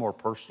whole lot more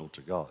personal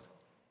to God.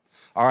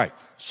 All right,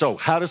 so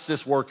how does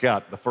this work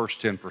out, the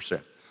first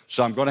 10%?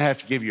 So I'm going to have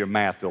to give you a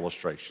math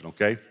illustration,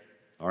 okay?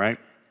 All right?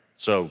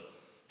 So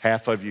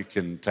half of you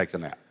can take a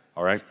nap,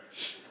 all right?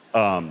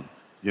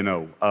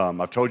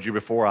 I've told you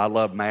before, I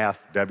love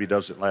math. Debbie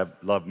doesn't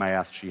love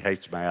math. She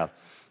hates math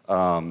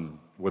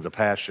with a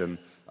passion.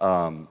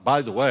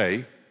 By the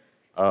way,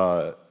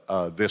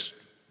 this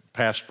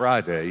past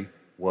Friday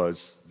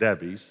was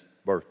Debbie's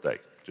birthday,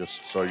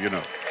 just so you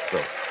know.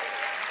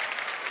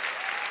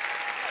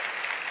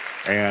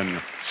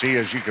 And she,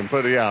 as you can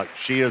put it out,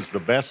 she is the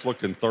best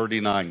looking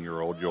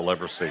 39-year-old you'll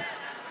ever see.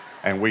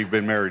 And we've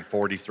been married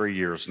 43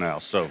 years now,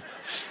 so.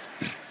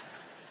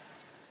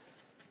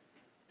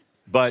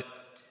 But,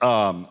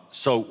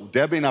 so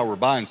Debbie and I were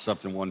buying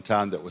something one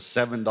time that was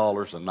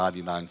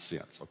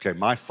 $7.99. Okay,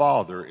 my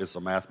father is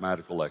a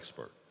mathematical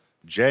expert.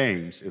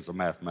 James is a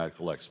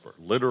mathematical expert.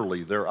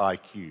 Literally, their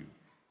IQ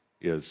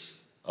is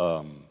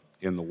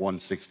in the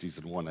 160s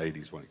and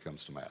 180s when it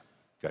comes to math,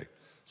 okay?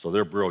 So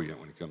they're brilliant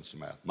when it comes to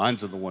math.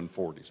 Mine's in the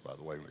 140s, by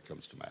the way, when it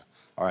comes to math.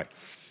 All right,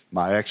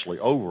 my actually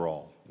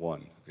overall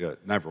one,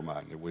 never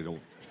mind,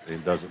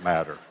 it doesn't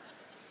matter.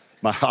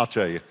 I'll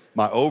tell you,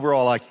 my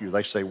overall IQ,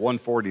 they say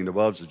 140 and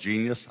above is a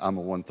genius. I'm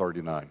a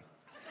 139.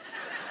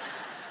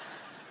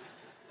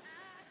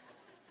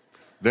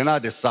 Then I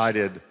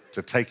decided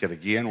to take it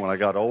again when I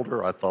got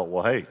older. I thought,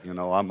 well, hey,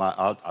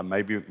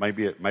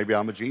 maybe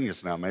I'm a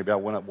genius now. Maybe I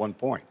went at one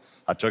point.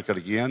 I took it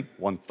again,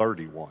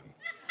 131.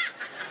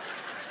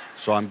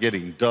 So I'm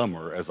getting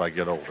dumber as I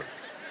get older.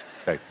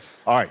 Okay.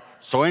 All right.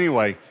 So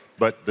anyway,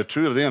 but the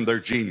two of them, they're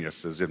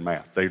geniuses in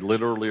math. They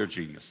literally are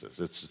geniuses.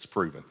 It's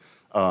proven.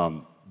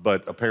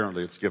 But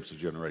apparently it skips a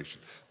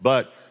generation.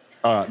 But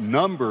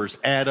numbers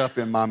add up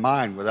in my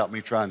mind without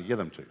me trying to get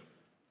them to.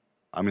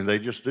 I mean, they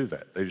just do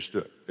that. They just do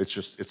it.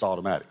 It's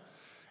automatic.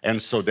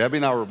 And so Debbie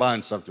and I were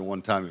buying something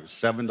one time. It was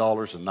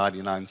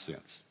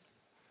 $7.99.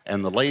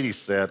 And the lady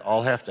said,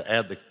 I'll have to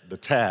add the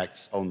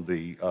tax on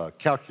the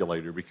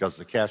calculator because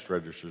the cash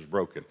register is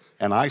broken.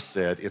 And I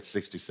said, it's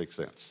 66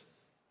 cents.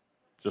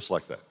 Just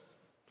like that.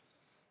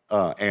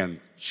 And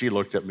she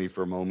looked at me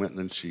for a moment,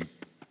 and then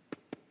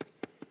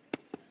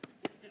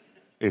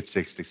it's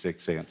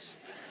 66 cents.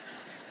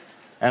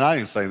 And I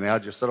didn't say anything. I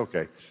just said,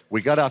 okay.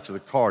 We got out to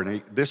the car,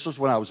 and this was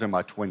when I was in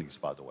my 20s,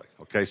 by the way.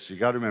 Okay, so you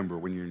got to remember,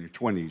 when you're in your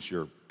 20s,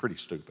 you're pretty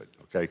stupid,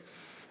 okay,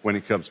 when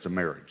it comes to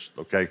marriage,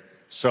 okay?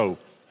 So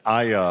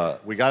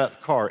we got out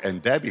the car,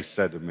 and Debbie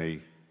said to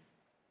me,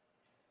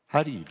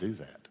 how do you do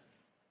that?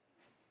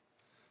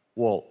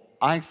 Well,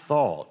 I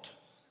thought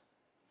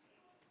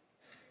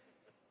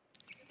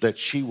that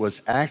she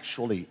was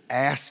actually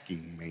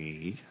asking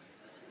me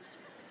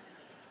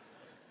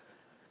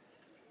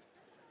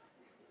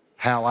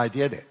how I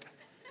did it.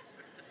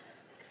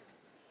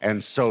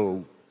 And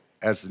so,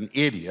 as an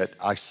idiot,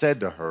 I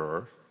said to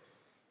her,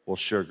 well,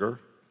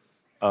 sugar,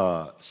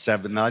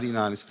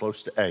 $7.99 is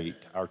close to 8.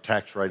 Our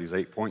tax rate is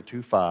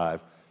 8.25.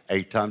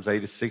 8 times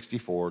 8 is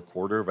 64.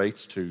 Quarter of 8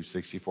 is 2.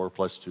 64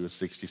 plus 2 is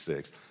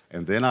 66.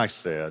 And then I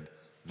said,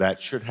 that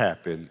should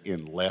happen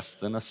in less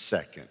than a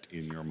second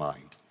in your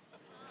mind.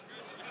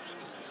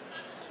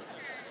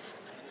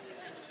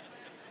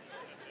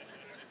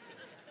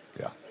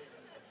 Yeah.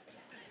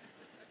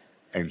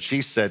 And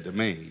she said to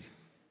me,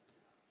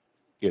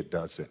 it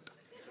doesn't.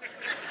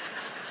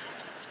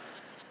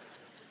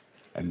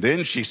 And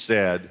then she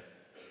said,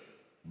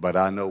 but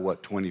I know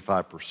what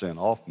 25%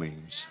 off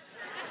means.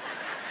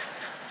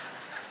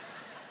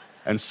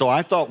 And so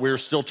I thought we were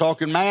still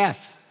talking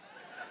math.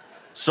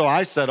 So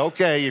I said,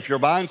 okay, if you're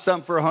buying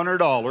something for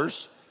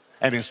 $100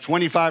 and it's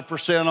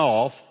 25%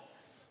 off,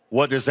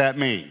 what does that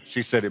mean?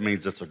 She said, it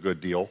means it's a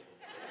good deal.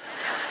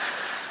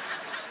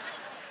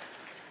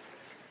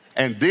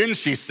 And then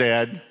she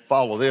said,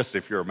 follow this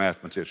if you're a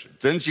mathematician.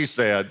 Then she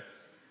said,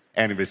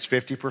 and if it's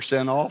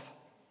 50% off,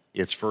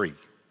 it's free.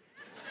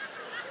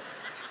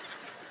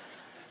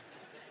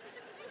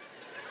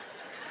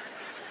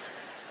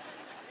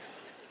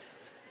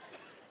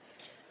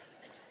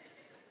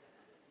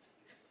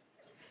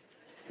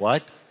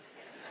 What?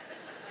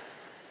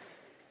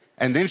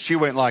 And then she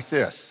went like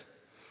this.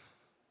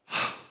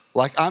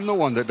 Like I'm the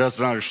one that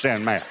doesn't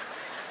understand math.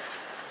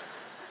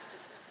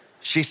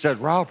 She said,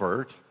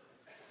 Robert,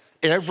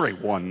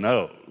 everyone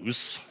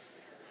knows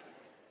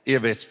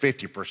if it's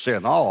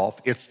 50% off,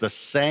 it's the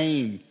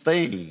same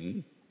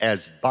thing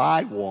as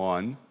buy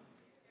one,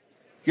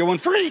 get one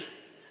free.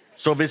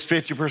 So if it's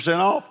 50%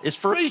 off, it's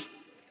free.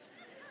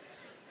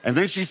 And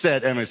then she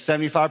said, and it's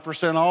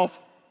 75% off,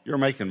 you're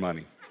making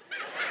money.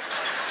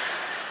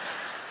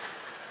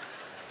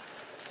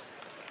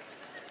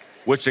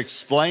 Which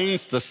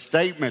explains the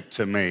statement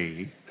to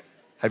me.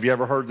 Have you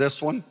ever heard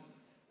this one?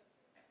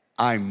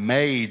 I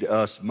made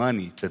us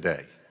money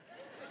today.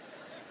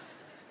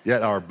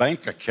 Yet our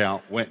bank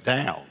account went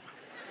down.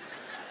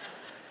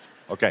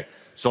 Okay,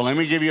 so let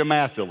me give you a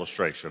math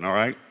illustration, all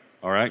right?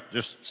 All right,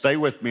 just stay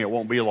with me, it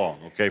won't be long,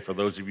 okay, for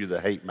those of you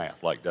that hate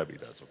math like Debbie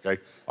does,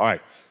 okay? All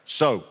right,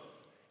 so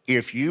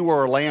if you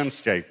were a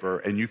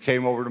landscaper and you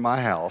came over to my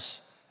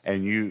house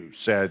and you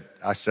said,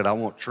 I said, I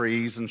want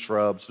trees and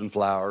shrubs and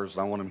flowers,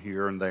 and I want them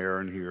here and there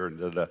and here and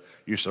da-da.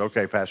 You said,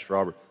 okay, Pastor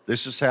Robert,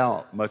 this is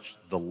how much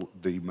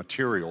the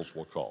materials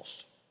will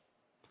cost.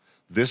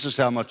 This is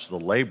how much the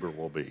labor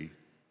will be,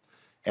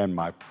 and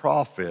my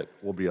profit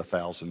will be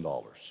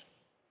 $1,000.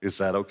 Is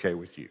that okay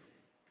with you?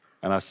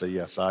 And I say,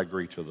 yes, I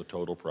agree to the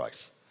total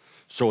price.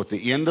 So at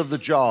the end of the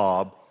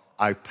job,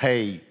 I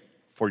pay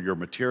for your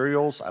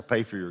materials, I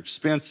pay for your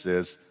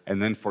expenses,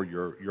 and then for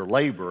your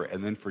labor,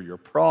 and then for your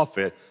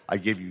profit, I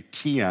give you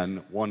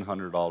 10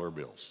 $100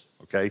 bills,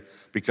 okay?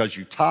 Because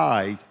you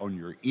tithe on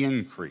your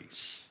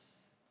increase,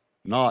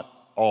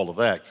 not all of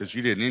that, because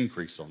you didn't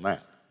increase on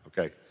that,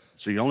 okay?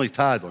 So you only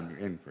tithe on your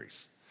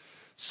increase.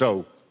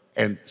 So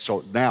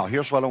now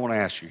here's what I want to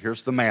ask you.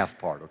 Here's the math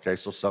part, okay?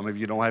 So some of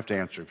you don't have to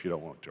answer if you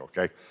don't want to,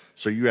 okay?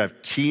 So you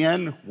have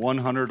 10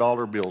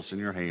 $100 bills in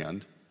your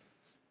hand,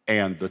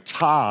 and the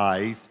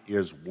tithe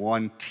is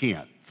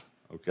 1/10,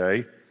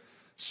 okay?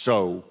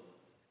 So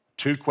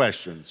 2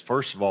 questions.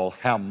 First of all,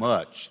 how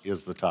much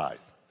is the tithe?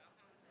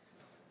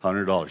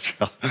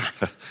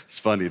 $100. It's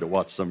funny to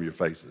watch some of your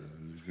faces.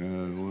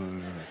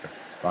 Okay.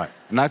 All right,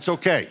 and that's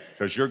okay,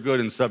 because you're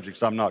good in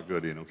subjects I'm not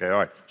good in, okay? All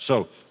right,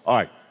 so, all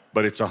right,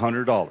 but it's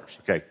 $100,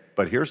 okay?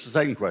 But here's the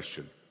second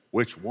question.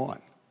 Which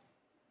one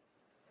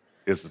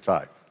is the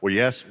tithe? Well,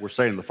 yes, we're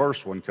saying the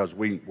first one because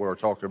we're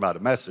talking about a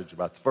message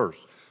about the first.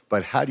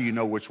 But how do you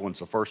know which one's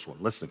the first one?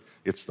 Listen,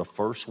 it's the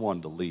first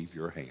one to leave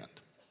your hand.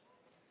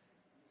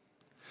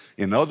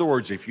 In other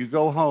words, if you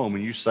go home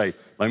and you say,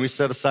 let me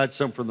set aside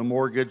some for the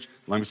mortgage,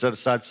 let me set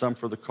aside some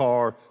for the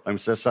car, let me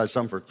set aside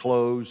some for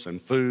clothes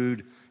and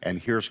food, and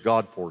here's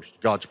God's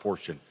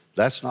portion.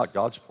 That's not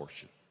God's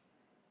portion.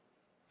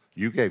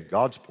 You gave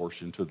God's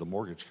portion to the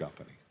mortgage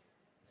company.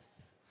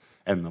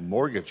 And the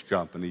mortgage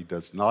company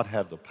does not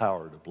have the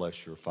power to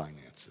bless your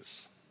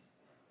finances.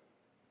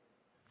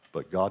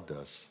 But God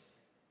does.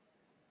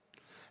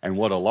 And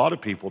what a lot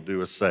of people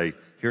do is say,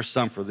 here's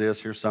some for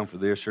this, here's some for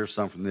this, here's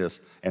some for this.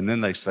 And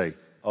then they say,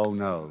 oh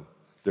no,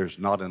 there's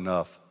not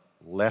enough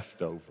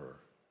left over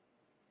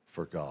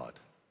for God.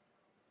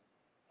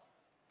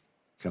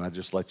 Can I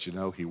just let you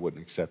know he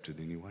wouldn't accept it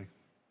anyway?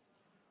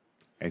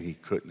 And he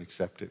couldn't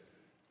accept it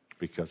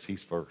because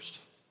he's first.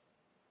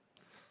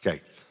 Okay,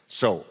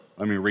 so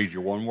let me read you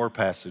one more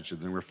passage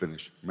and then we're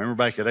finished. Remember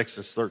back at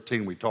Exodus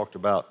 13, we talked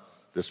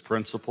about this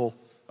principle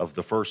of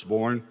the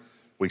firstborn.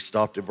 We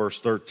stopped at verse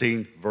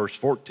 13. Verse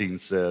 14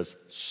 says,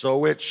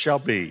 so it shall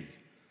be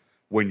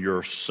when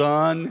your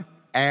son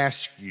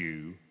asks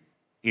you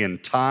in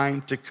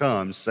time to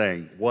come,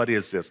 saying, what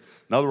is this?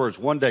 In other words,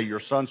 one day your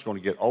son's going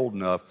to get old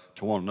enough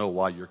to want to know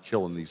why you're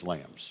killing these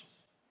lambs.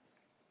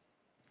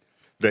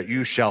 That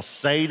you shall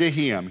say to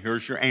him,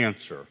 here's your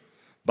answer,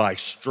 by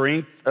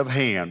strength of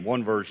hand,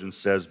 one version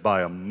says,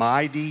 by a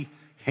mighty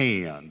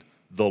hand,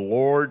 the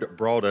Lord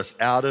brought us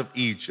out of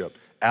Egypt,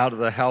 out of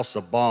the house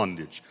of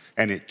bondage.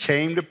 And it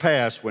came to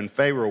pass when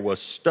Pharaoh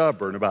was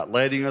stubborn about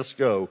letting us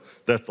go,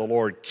 that the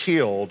Lord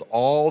killed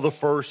all the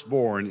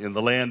firstborn in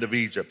the land of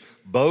Egypt,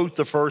 both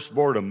the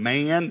firstborn of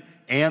man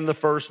and the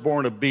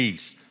firstborn of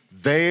beasts.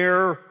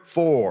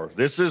 Therefore,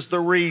 this is the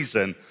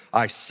reason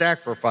I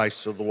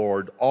sacrifice to the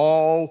Lord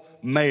all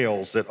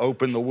males that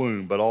open the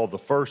womb, but all the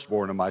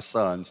firstborn of my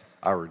sons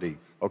I redeem.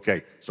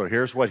 Okay, so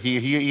here's what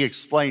he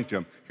explained to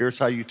him. Here's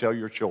how you tell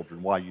your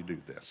children why you do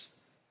this.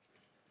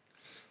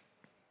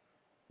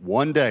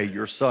 One day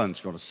your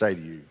son's going to say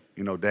to you,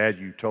 you know, Dad,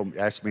 you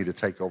asked me to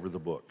take over the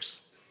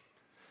books.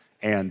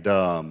 And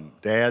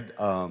Dad,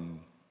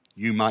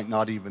 you might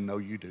not even know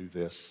you do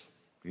this.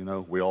 You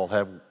know, we all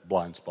have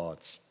blind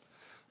spots.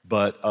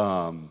 But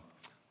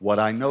what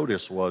I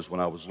noticed was when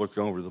I was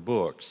looking over the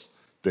books,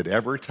 that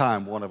every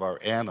time one of our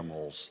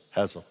animals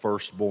has a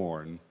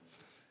firstborn,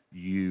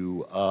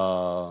 you,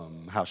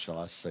 how shall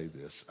I say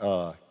this,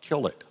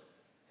 kill it.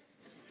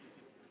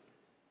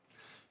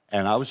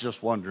 And I was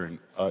just wondering,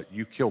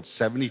 you killed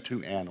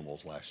 72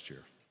 animals last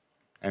year,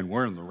 and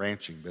we're in the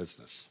ranching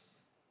business.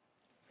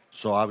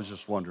 So I was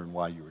just wondering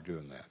why you were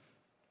doing that.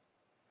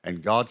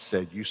 And God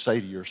said, you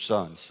say to your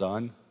son,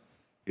 son,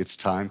 it's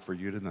time for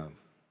you to know.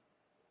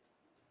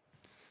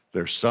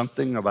 There's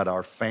something about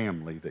our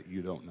family that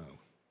you don't know.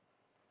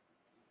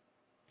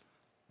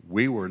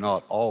 We were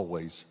not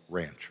always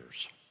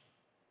ranchers.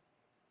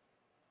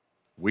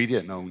 We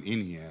didn't own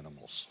any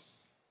animals.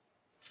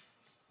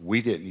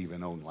 We didn't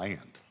even own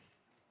land.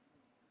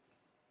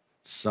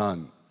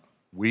 Son,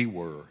 we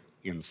were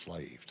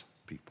enslaved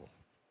people.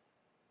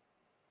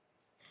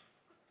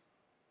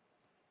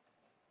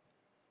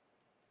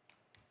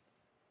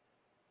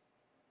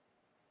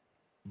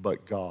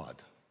 But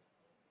God,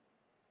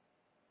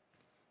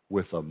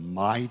 with a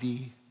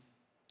mighty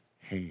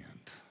hand,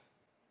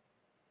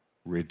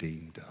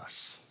 redeemed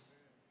us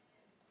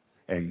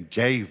and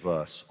gave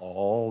us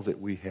all that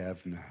we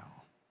have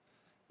now.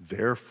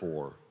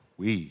 Therefore,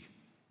 we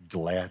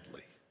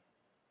gladly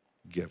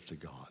give to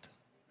God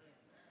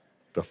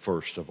the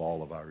first of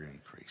all of our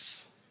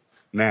increase.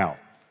 Now,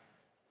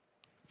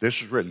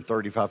 this was written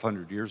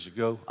 3,500 years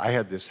ago. I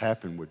had this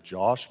happen with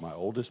Josh, my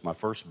oldest, my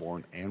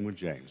firstborn, and with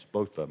James.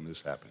 Both of them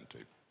this happened to.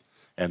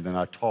 And then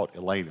I taught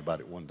Elaine about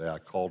it one day. I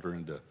called her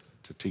in to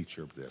teach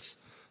her this.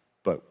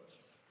 But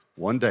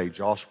one day,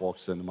 Josh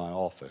walks into my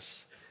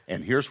office.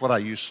 And here's what I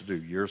used to do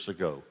years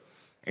ago.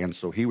 And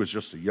so he was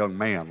just a young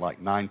man, like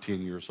 9,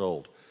 10 years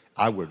old.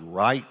 I would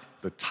write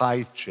the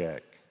tithe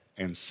check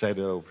and set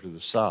it over to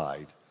the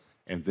side,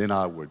 and then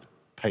I would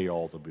pay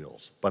all the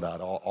bills. But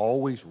I'd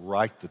always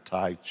write the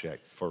tithe check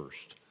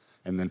first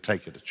and then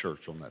take it to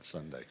church on that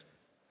Sunday.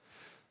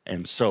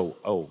 And so,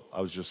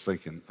 I was just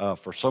thinking,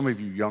 for some of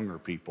you younger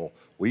people,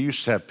 we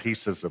used to have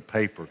pieces of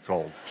paper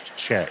called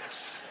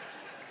checks.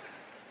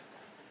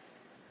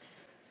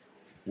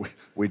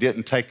 We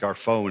didn't take our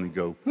phone and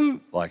go,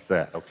 like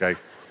that, okay?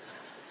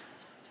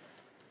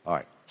 All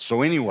right,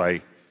 so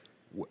anyway,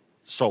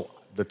 so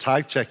the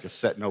tithe check is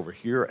sitting over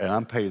here, and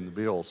I'm paying the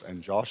bills,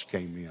 and Josh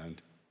came in,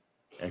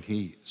 and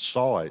he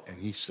saw it, and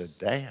he said,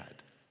 Dad,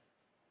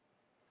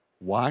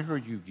 why are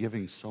you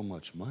giving so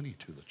much money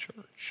to the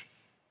church?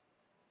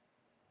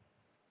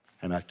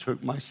 And I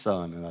took my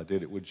son, and I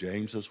did it with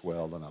James as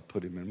well, and I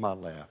put him in my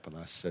lap, and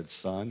I said,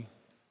 son,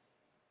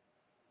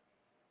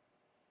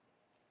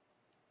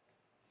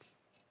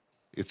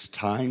 it's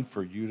time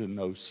for you to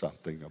know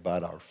something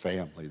about our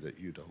family that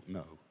you don't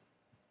know.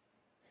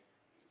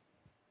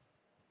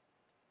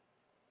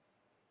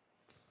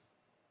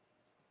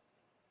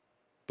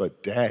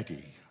 But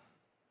Daddy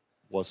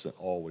wasn't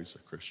always a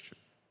Christian.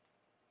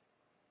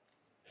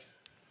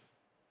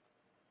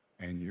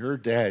 And your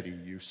daddy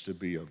used to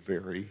be a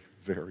very,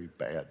 very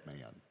bad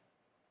man.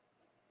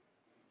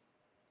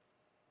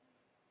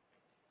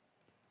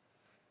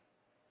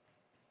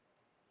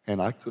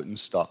 And I couldn't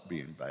stop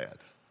being bad.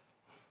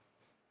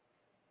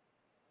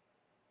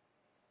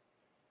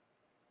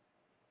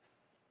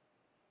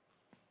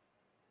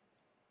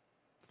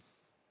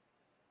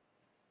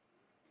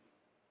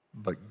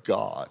 But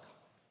God,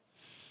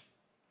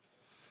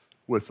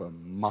 with a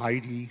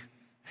mighty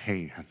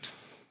hand,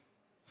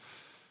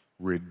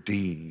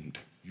 redeemed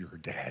your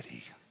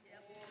daddy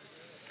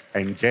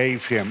and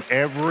gave him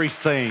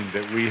everything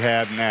that we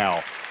have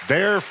now.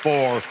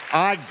 Therefore,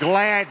 I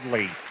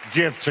gladly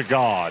give to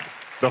God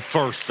the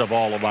first of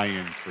all of my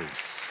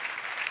increase.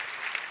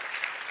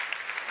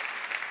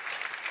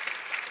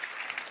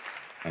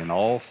 And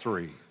all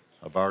three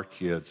of our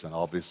kids, and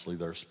obviously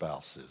their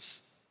spouses,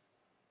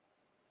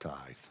 tithe.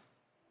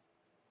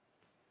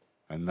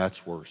 And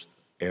that's worth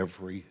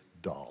every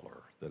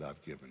dollar that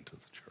I've given to the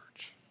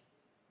church.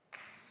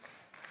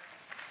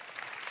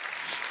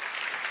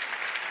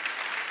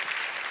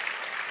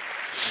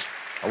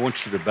 I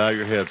want you to bow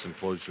your heads and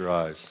close your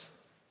eyes.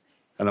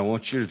 And I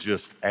want you to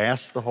just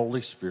ask the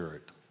Holy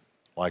Spirit,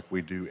 like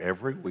we do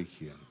every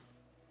weekend,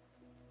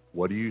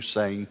 what are you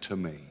saying to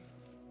me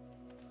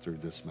through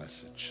this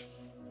message?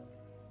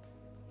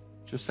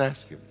 Just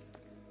ask him.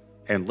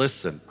 And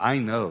listen, I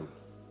know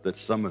that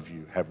some of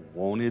you have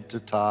wanted to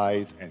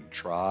tithe and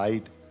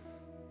tried,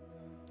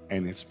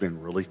 and it's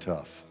been really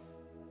tough.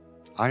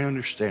 I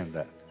understand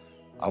that.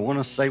 I want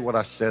to say what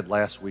I said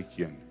last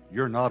weekend.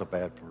 You're not a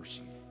bad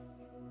person.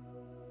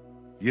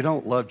 You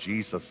don't love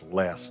Jesus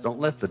less. Don't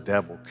let the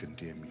devil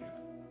condemn you.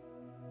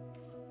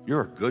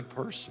 You're a good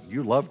person.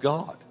 You love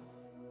God,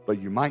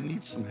 but you might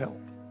need some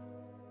help.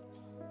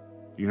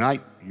 You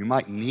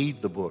might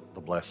need the book,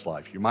 The Blessed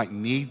Life. You might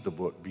need the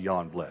book,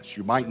 Beyond Blessed.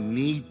 You might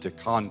need to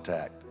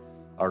contact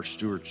our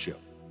stewardship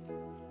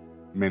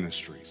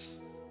ministries.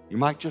 You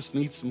might just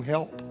need some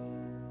help.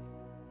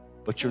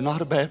 But you're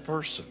not a bad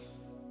person.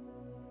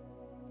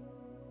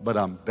 But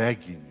I'm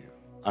begging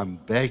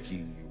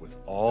you with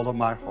all of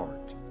my heart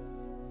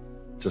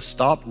to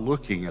stop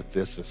looking at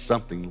this as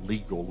something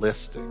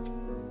legalistic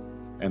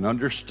and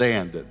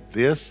understand that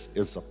this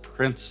is a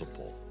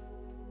principle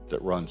that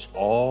runs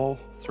all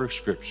through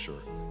Scripture,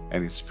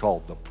 and it's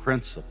called the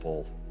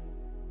principle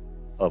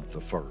of the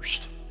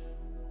first.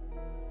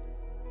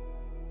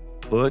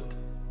 Put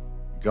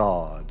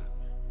God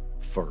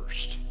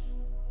first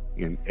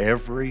in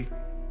every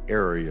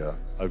area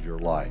of your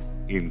life,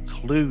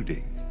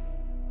 including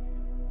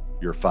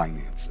your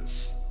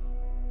finances.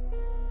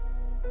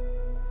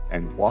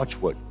 And watch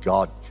what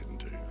God can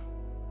do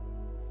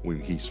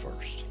when He's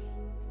first.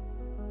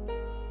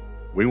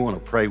 We want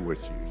to pray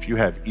with you. If you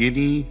have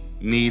any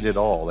need at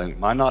all, and it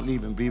might not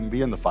even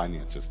be in the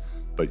finances,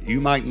 but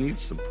you might need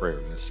some prayer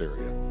in this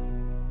area.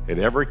 At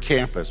every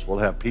campus, we'll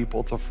have people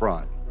at the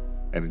front,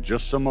 and in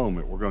just a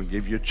moment, we're going to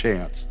give you a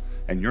chance.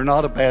 And you're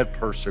not a bad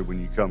person when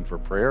you come for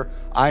prayer.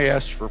 I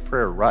asked for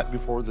prayer right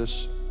before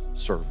this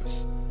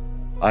service.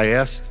 I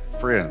asked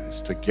friends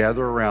to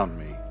gather around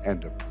me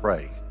and to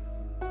pray.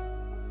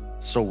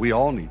 So we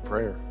all need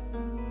prayer.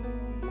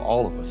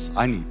 All of us.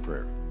 I need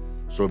prayer.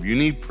 So if you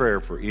need prayer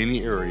for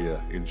any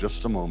area, in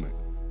just a moment,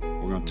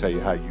 we're going to tell you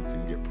how you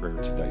can get prayer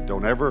today.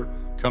 Don't ever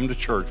come to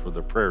church with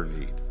a prayer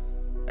need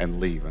and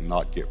leave and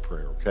not get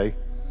prayer, okay?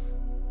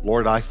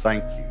 Lord, I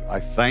thank you. I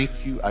thank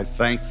you. I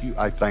thank you.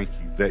 I thank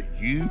you that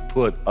you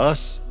put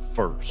us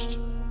first.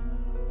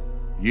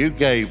 You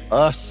gave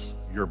us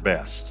your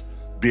best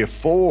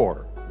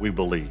before we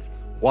believed.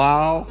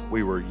 While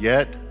we were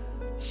yet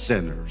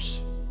sinners,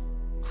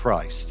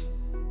 Christ,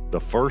 the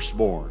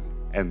firstborn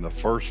and the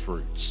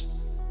firstfruits,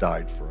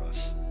 died for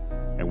us.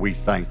 And we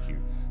thank you.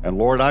 And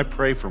Lord, I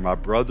pray for my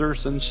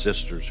brothers and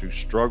sisters who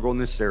struggle in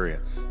this area.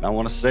 And I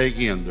want to say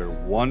again, they're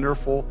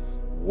wonderful,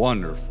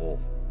 wonderful,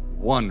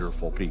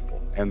 wonderful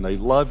people. And they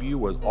love you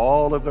with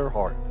all of their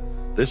heart.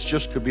 This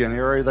just could be an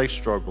area they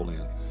struggle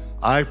in.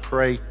 I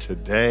pray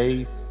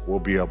today will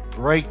be a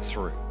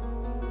breakthrough.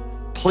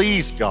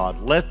 Please, God,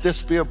 let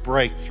this be a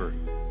breakthrough.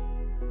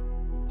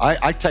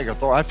 I take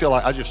authority. I feel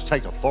like I just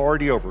take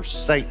authority over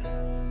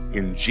Satan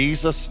in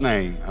Jesus'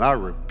 name, and I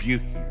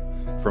rebuke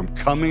you from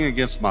coming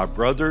against my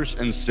brothers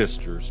and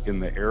sisters in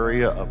the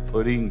area of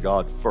putting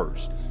God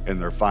first in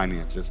their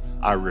finances.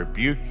 I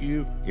rebuke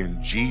you in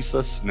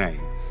Jesus'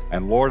 name.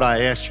 And Lord,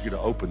 I ask you to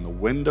open the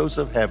windows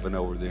of heaven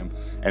over them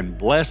and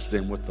bless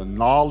them with the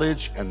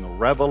knowledge and the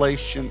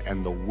revelation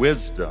and the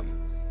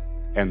wisdom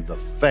and the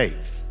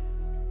faith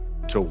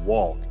to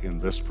walk in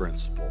this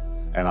principle.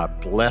 And I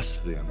bless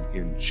them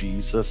in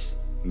Jesus'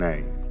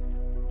 name.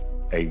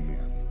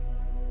 Amen.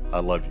 I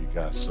love you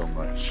guys so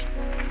much.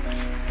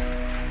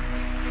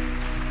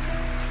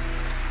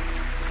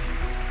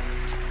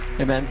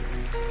 Amen.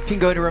 You can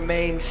go to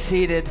remain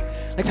seated.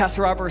 Like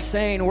Pastor Robert was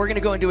saying, we're going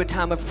to go into a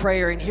time of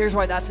prayer, and here's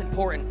why that's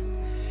important.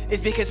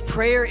 Is because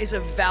prayer is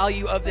a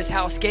value of this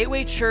house.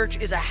 Gateway Church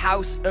is a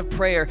house of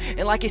prayer.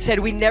 And like I said,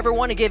 we never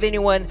want to give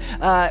anyone,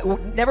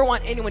 never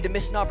want anyone to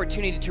miss an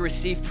opportunity to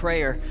receive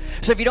prayer.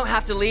 So if you don't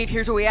have to leave,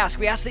 here's what we ask.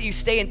 We ask that you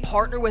stay and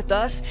partner with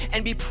us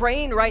and be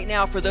praying right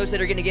now for those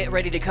that are going to get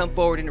ready to come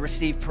forward and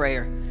receive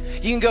prayer.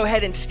 You can go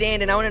ahead and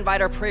stand, and I want to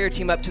invite our prayer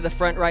team up to the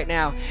front right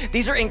now.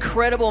 These are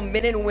incredible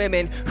men and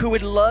women who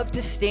would love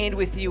to stand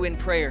with you in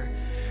prayer.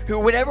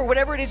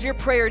 Whatever it is your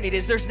prayer need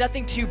is, there's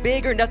nothing too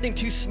big or nothing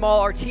too small.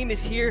 Our team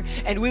is here,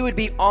 and we would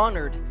be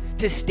honored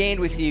to stand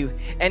with you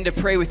and to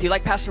pray with you.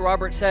 Like Pastor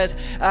Robert says,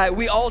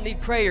 we all need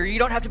prayer. You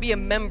don't have to be a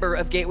member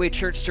of Gateway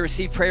Church to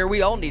receive prayer.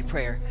 We all need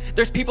prayer.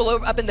 There's people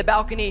up in the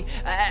balcony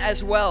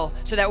as well,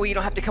 so that way you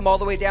don't have to come all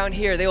the way down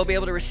here. They will be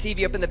able to receive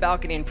you up in the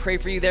balcony and pray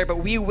for you there, but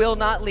we will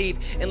not leave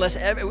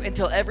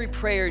until every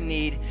prayer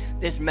need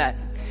is met.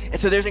 And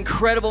so there's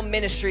incredible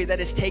ministry that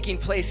is taking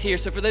place here.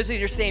 So for those of you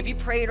who are saying, be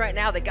praying right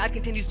now that God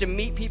continues to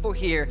meet people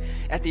here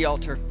at the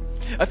altar.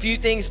 A few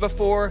things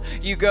before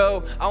you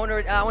go. I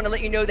want to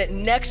let you know that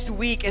next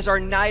week is our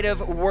night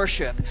of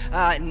worship.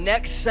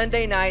 Next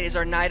Sunday night is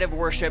our night of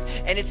worship,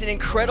 and it's an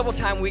incredible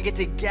time. We get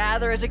to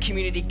gather as a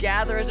community,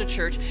 gather as a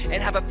church,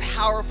 and have a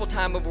powerful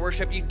time of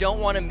worship. You don't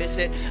want to miss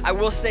it. I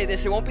will say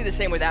this, it won't be the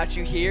same without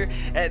you here.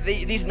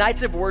 These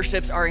nights of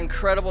worships are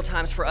incredible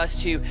times for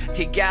us to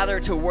gather,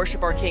 to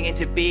worship our King, and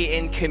to be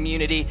in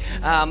community.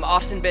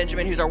 Austin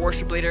Benjamin, who's our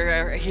worship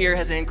leader here,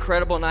 has an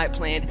incredible night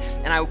planned,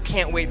 and I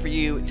can't wait for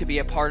you to be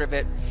a part of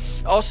it.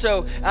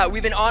 Also,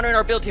 we've been honoring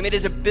our build team. It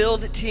is a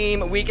build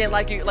team weekend,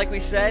 like we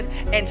said,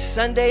 and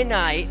Sunday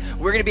night,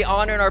 we're going to be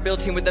honoring our build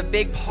team with a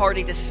big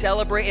party to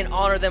celebrate and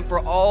honor them for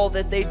all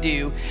that they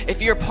do.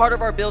 If you're a part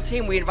of our build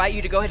team, we invite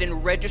you to go ahead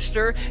and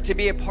register to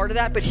be a part of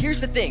that. But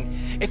here's the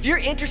thing. If you're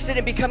interested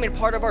in becoming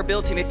part of our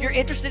build team, if you're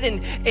interested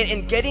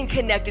in getting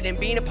connected and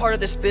being a part of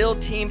this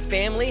build team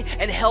family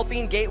and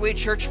helping Gateway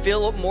Church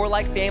feel more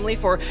like family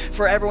for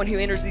everyone who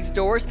enters these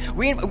doors,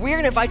 we're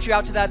going to invite you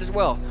out to that as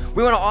well.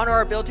 We want to honor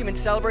our build team and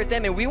celebrate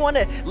them, and we want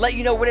to let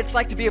you know what it's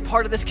like to be a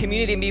part of this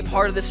community and be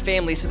part of this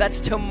family. So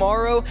that's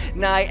tomorrow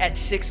night at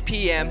 6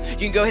 p.m. You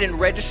can go ahead and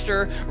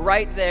register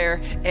right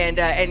there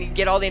and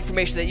get all the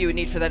information that you would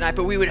need for that night.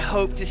 But we would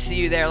hope to see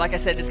you there. Like I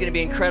said, it's going to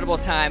be an incredible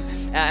time,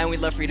 and we'd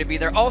love for you to be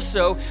there.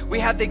 Also, we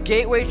have the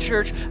Gateway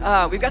Church.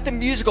 We've got the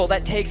musical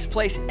that takes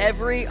place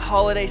every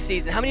holiday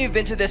season. How many of you have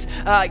been to this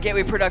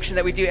Gateway production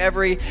that we do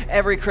every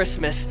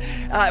Christmas?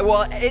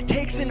 Well, it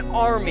takes an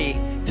army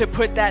to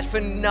put that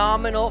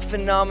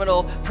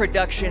phenomenal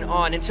production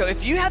on. And so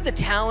if you have the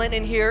talent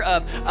in here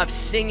of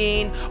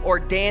singing or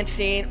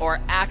dancing or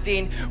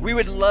acting, we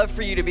would love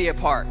for you to be a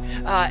part.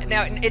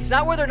 Now, it's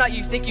not whether or not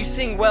you think you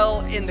sing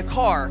well in the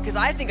car, because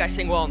I think I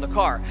sing well in the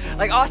car.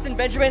 Like Austin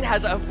Benjamin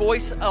has a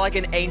voice like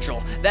an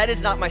angel. That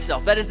is not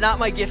myself. That is not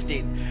my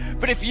gifting.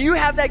 But if you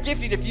have that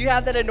gifting, if you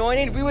have that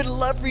anointing, we would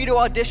love for you to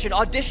audition.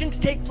 Auditions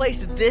take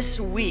place this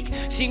week.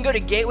 So you can go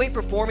to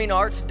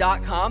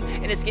gatewayperformingarts.com,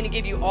 and it's going to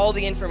give you all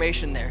the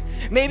information there.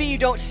 Maybe you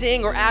don't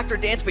sing or act or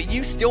dance, but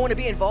you still want to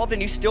be involved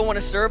and you still want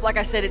to serve. Like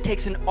I said, it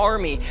takes an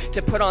army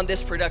to put on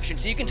this production.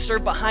 So you can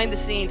serve behind the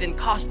scenes in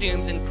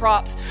costumes and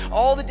props,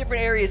 all the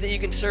different areas that you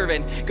can serve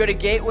in. Go to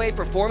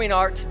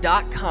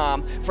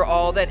gatewayperformingarts.com for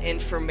all that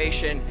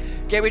information.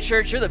 Gateway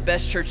Church, you're the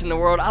best church in the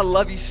world. I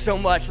love you so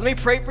much. Let me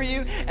pray for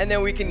you, and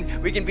then we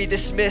can be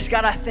dismissed.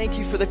 God, I thank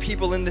you for the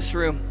people in this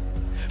room.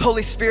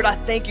 Holy Spirit, I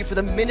thank you for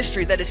the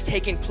ministry that is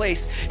taking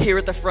place here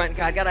at the front,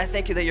 God. God, I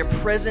thank you that your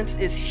presence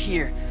is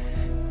here.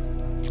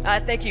 I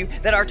thank you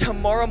that our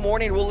tomorrow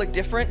morning will look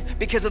different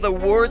because of the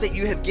word that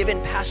you have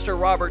given Pastor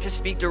Robert to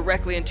speak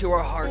directly into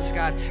our hearts,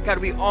 God. God,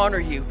 we honor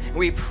you and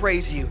we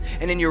praise you.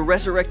 And in your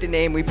resurrected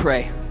name we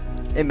pray.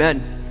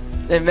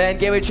 Amen. Amen.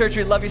 Gateway Church,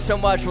 we love you so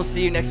much. We'll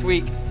see you next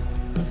week.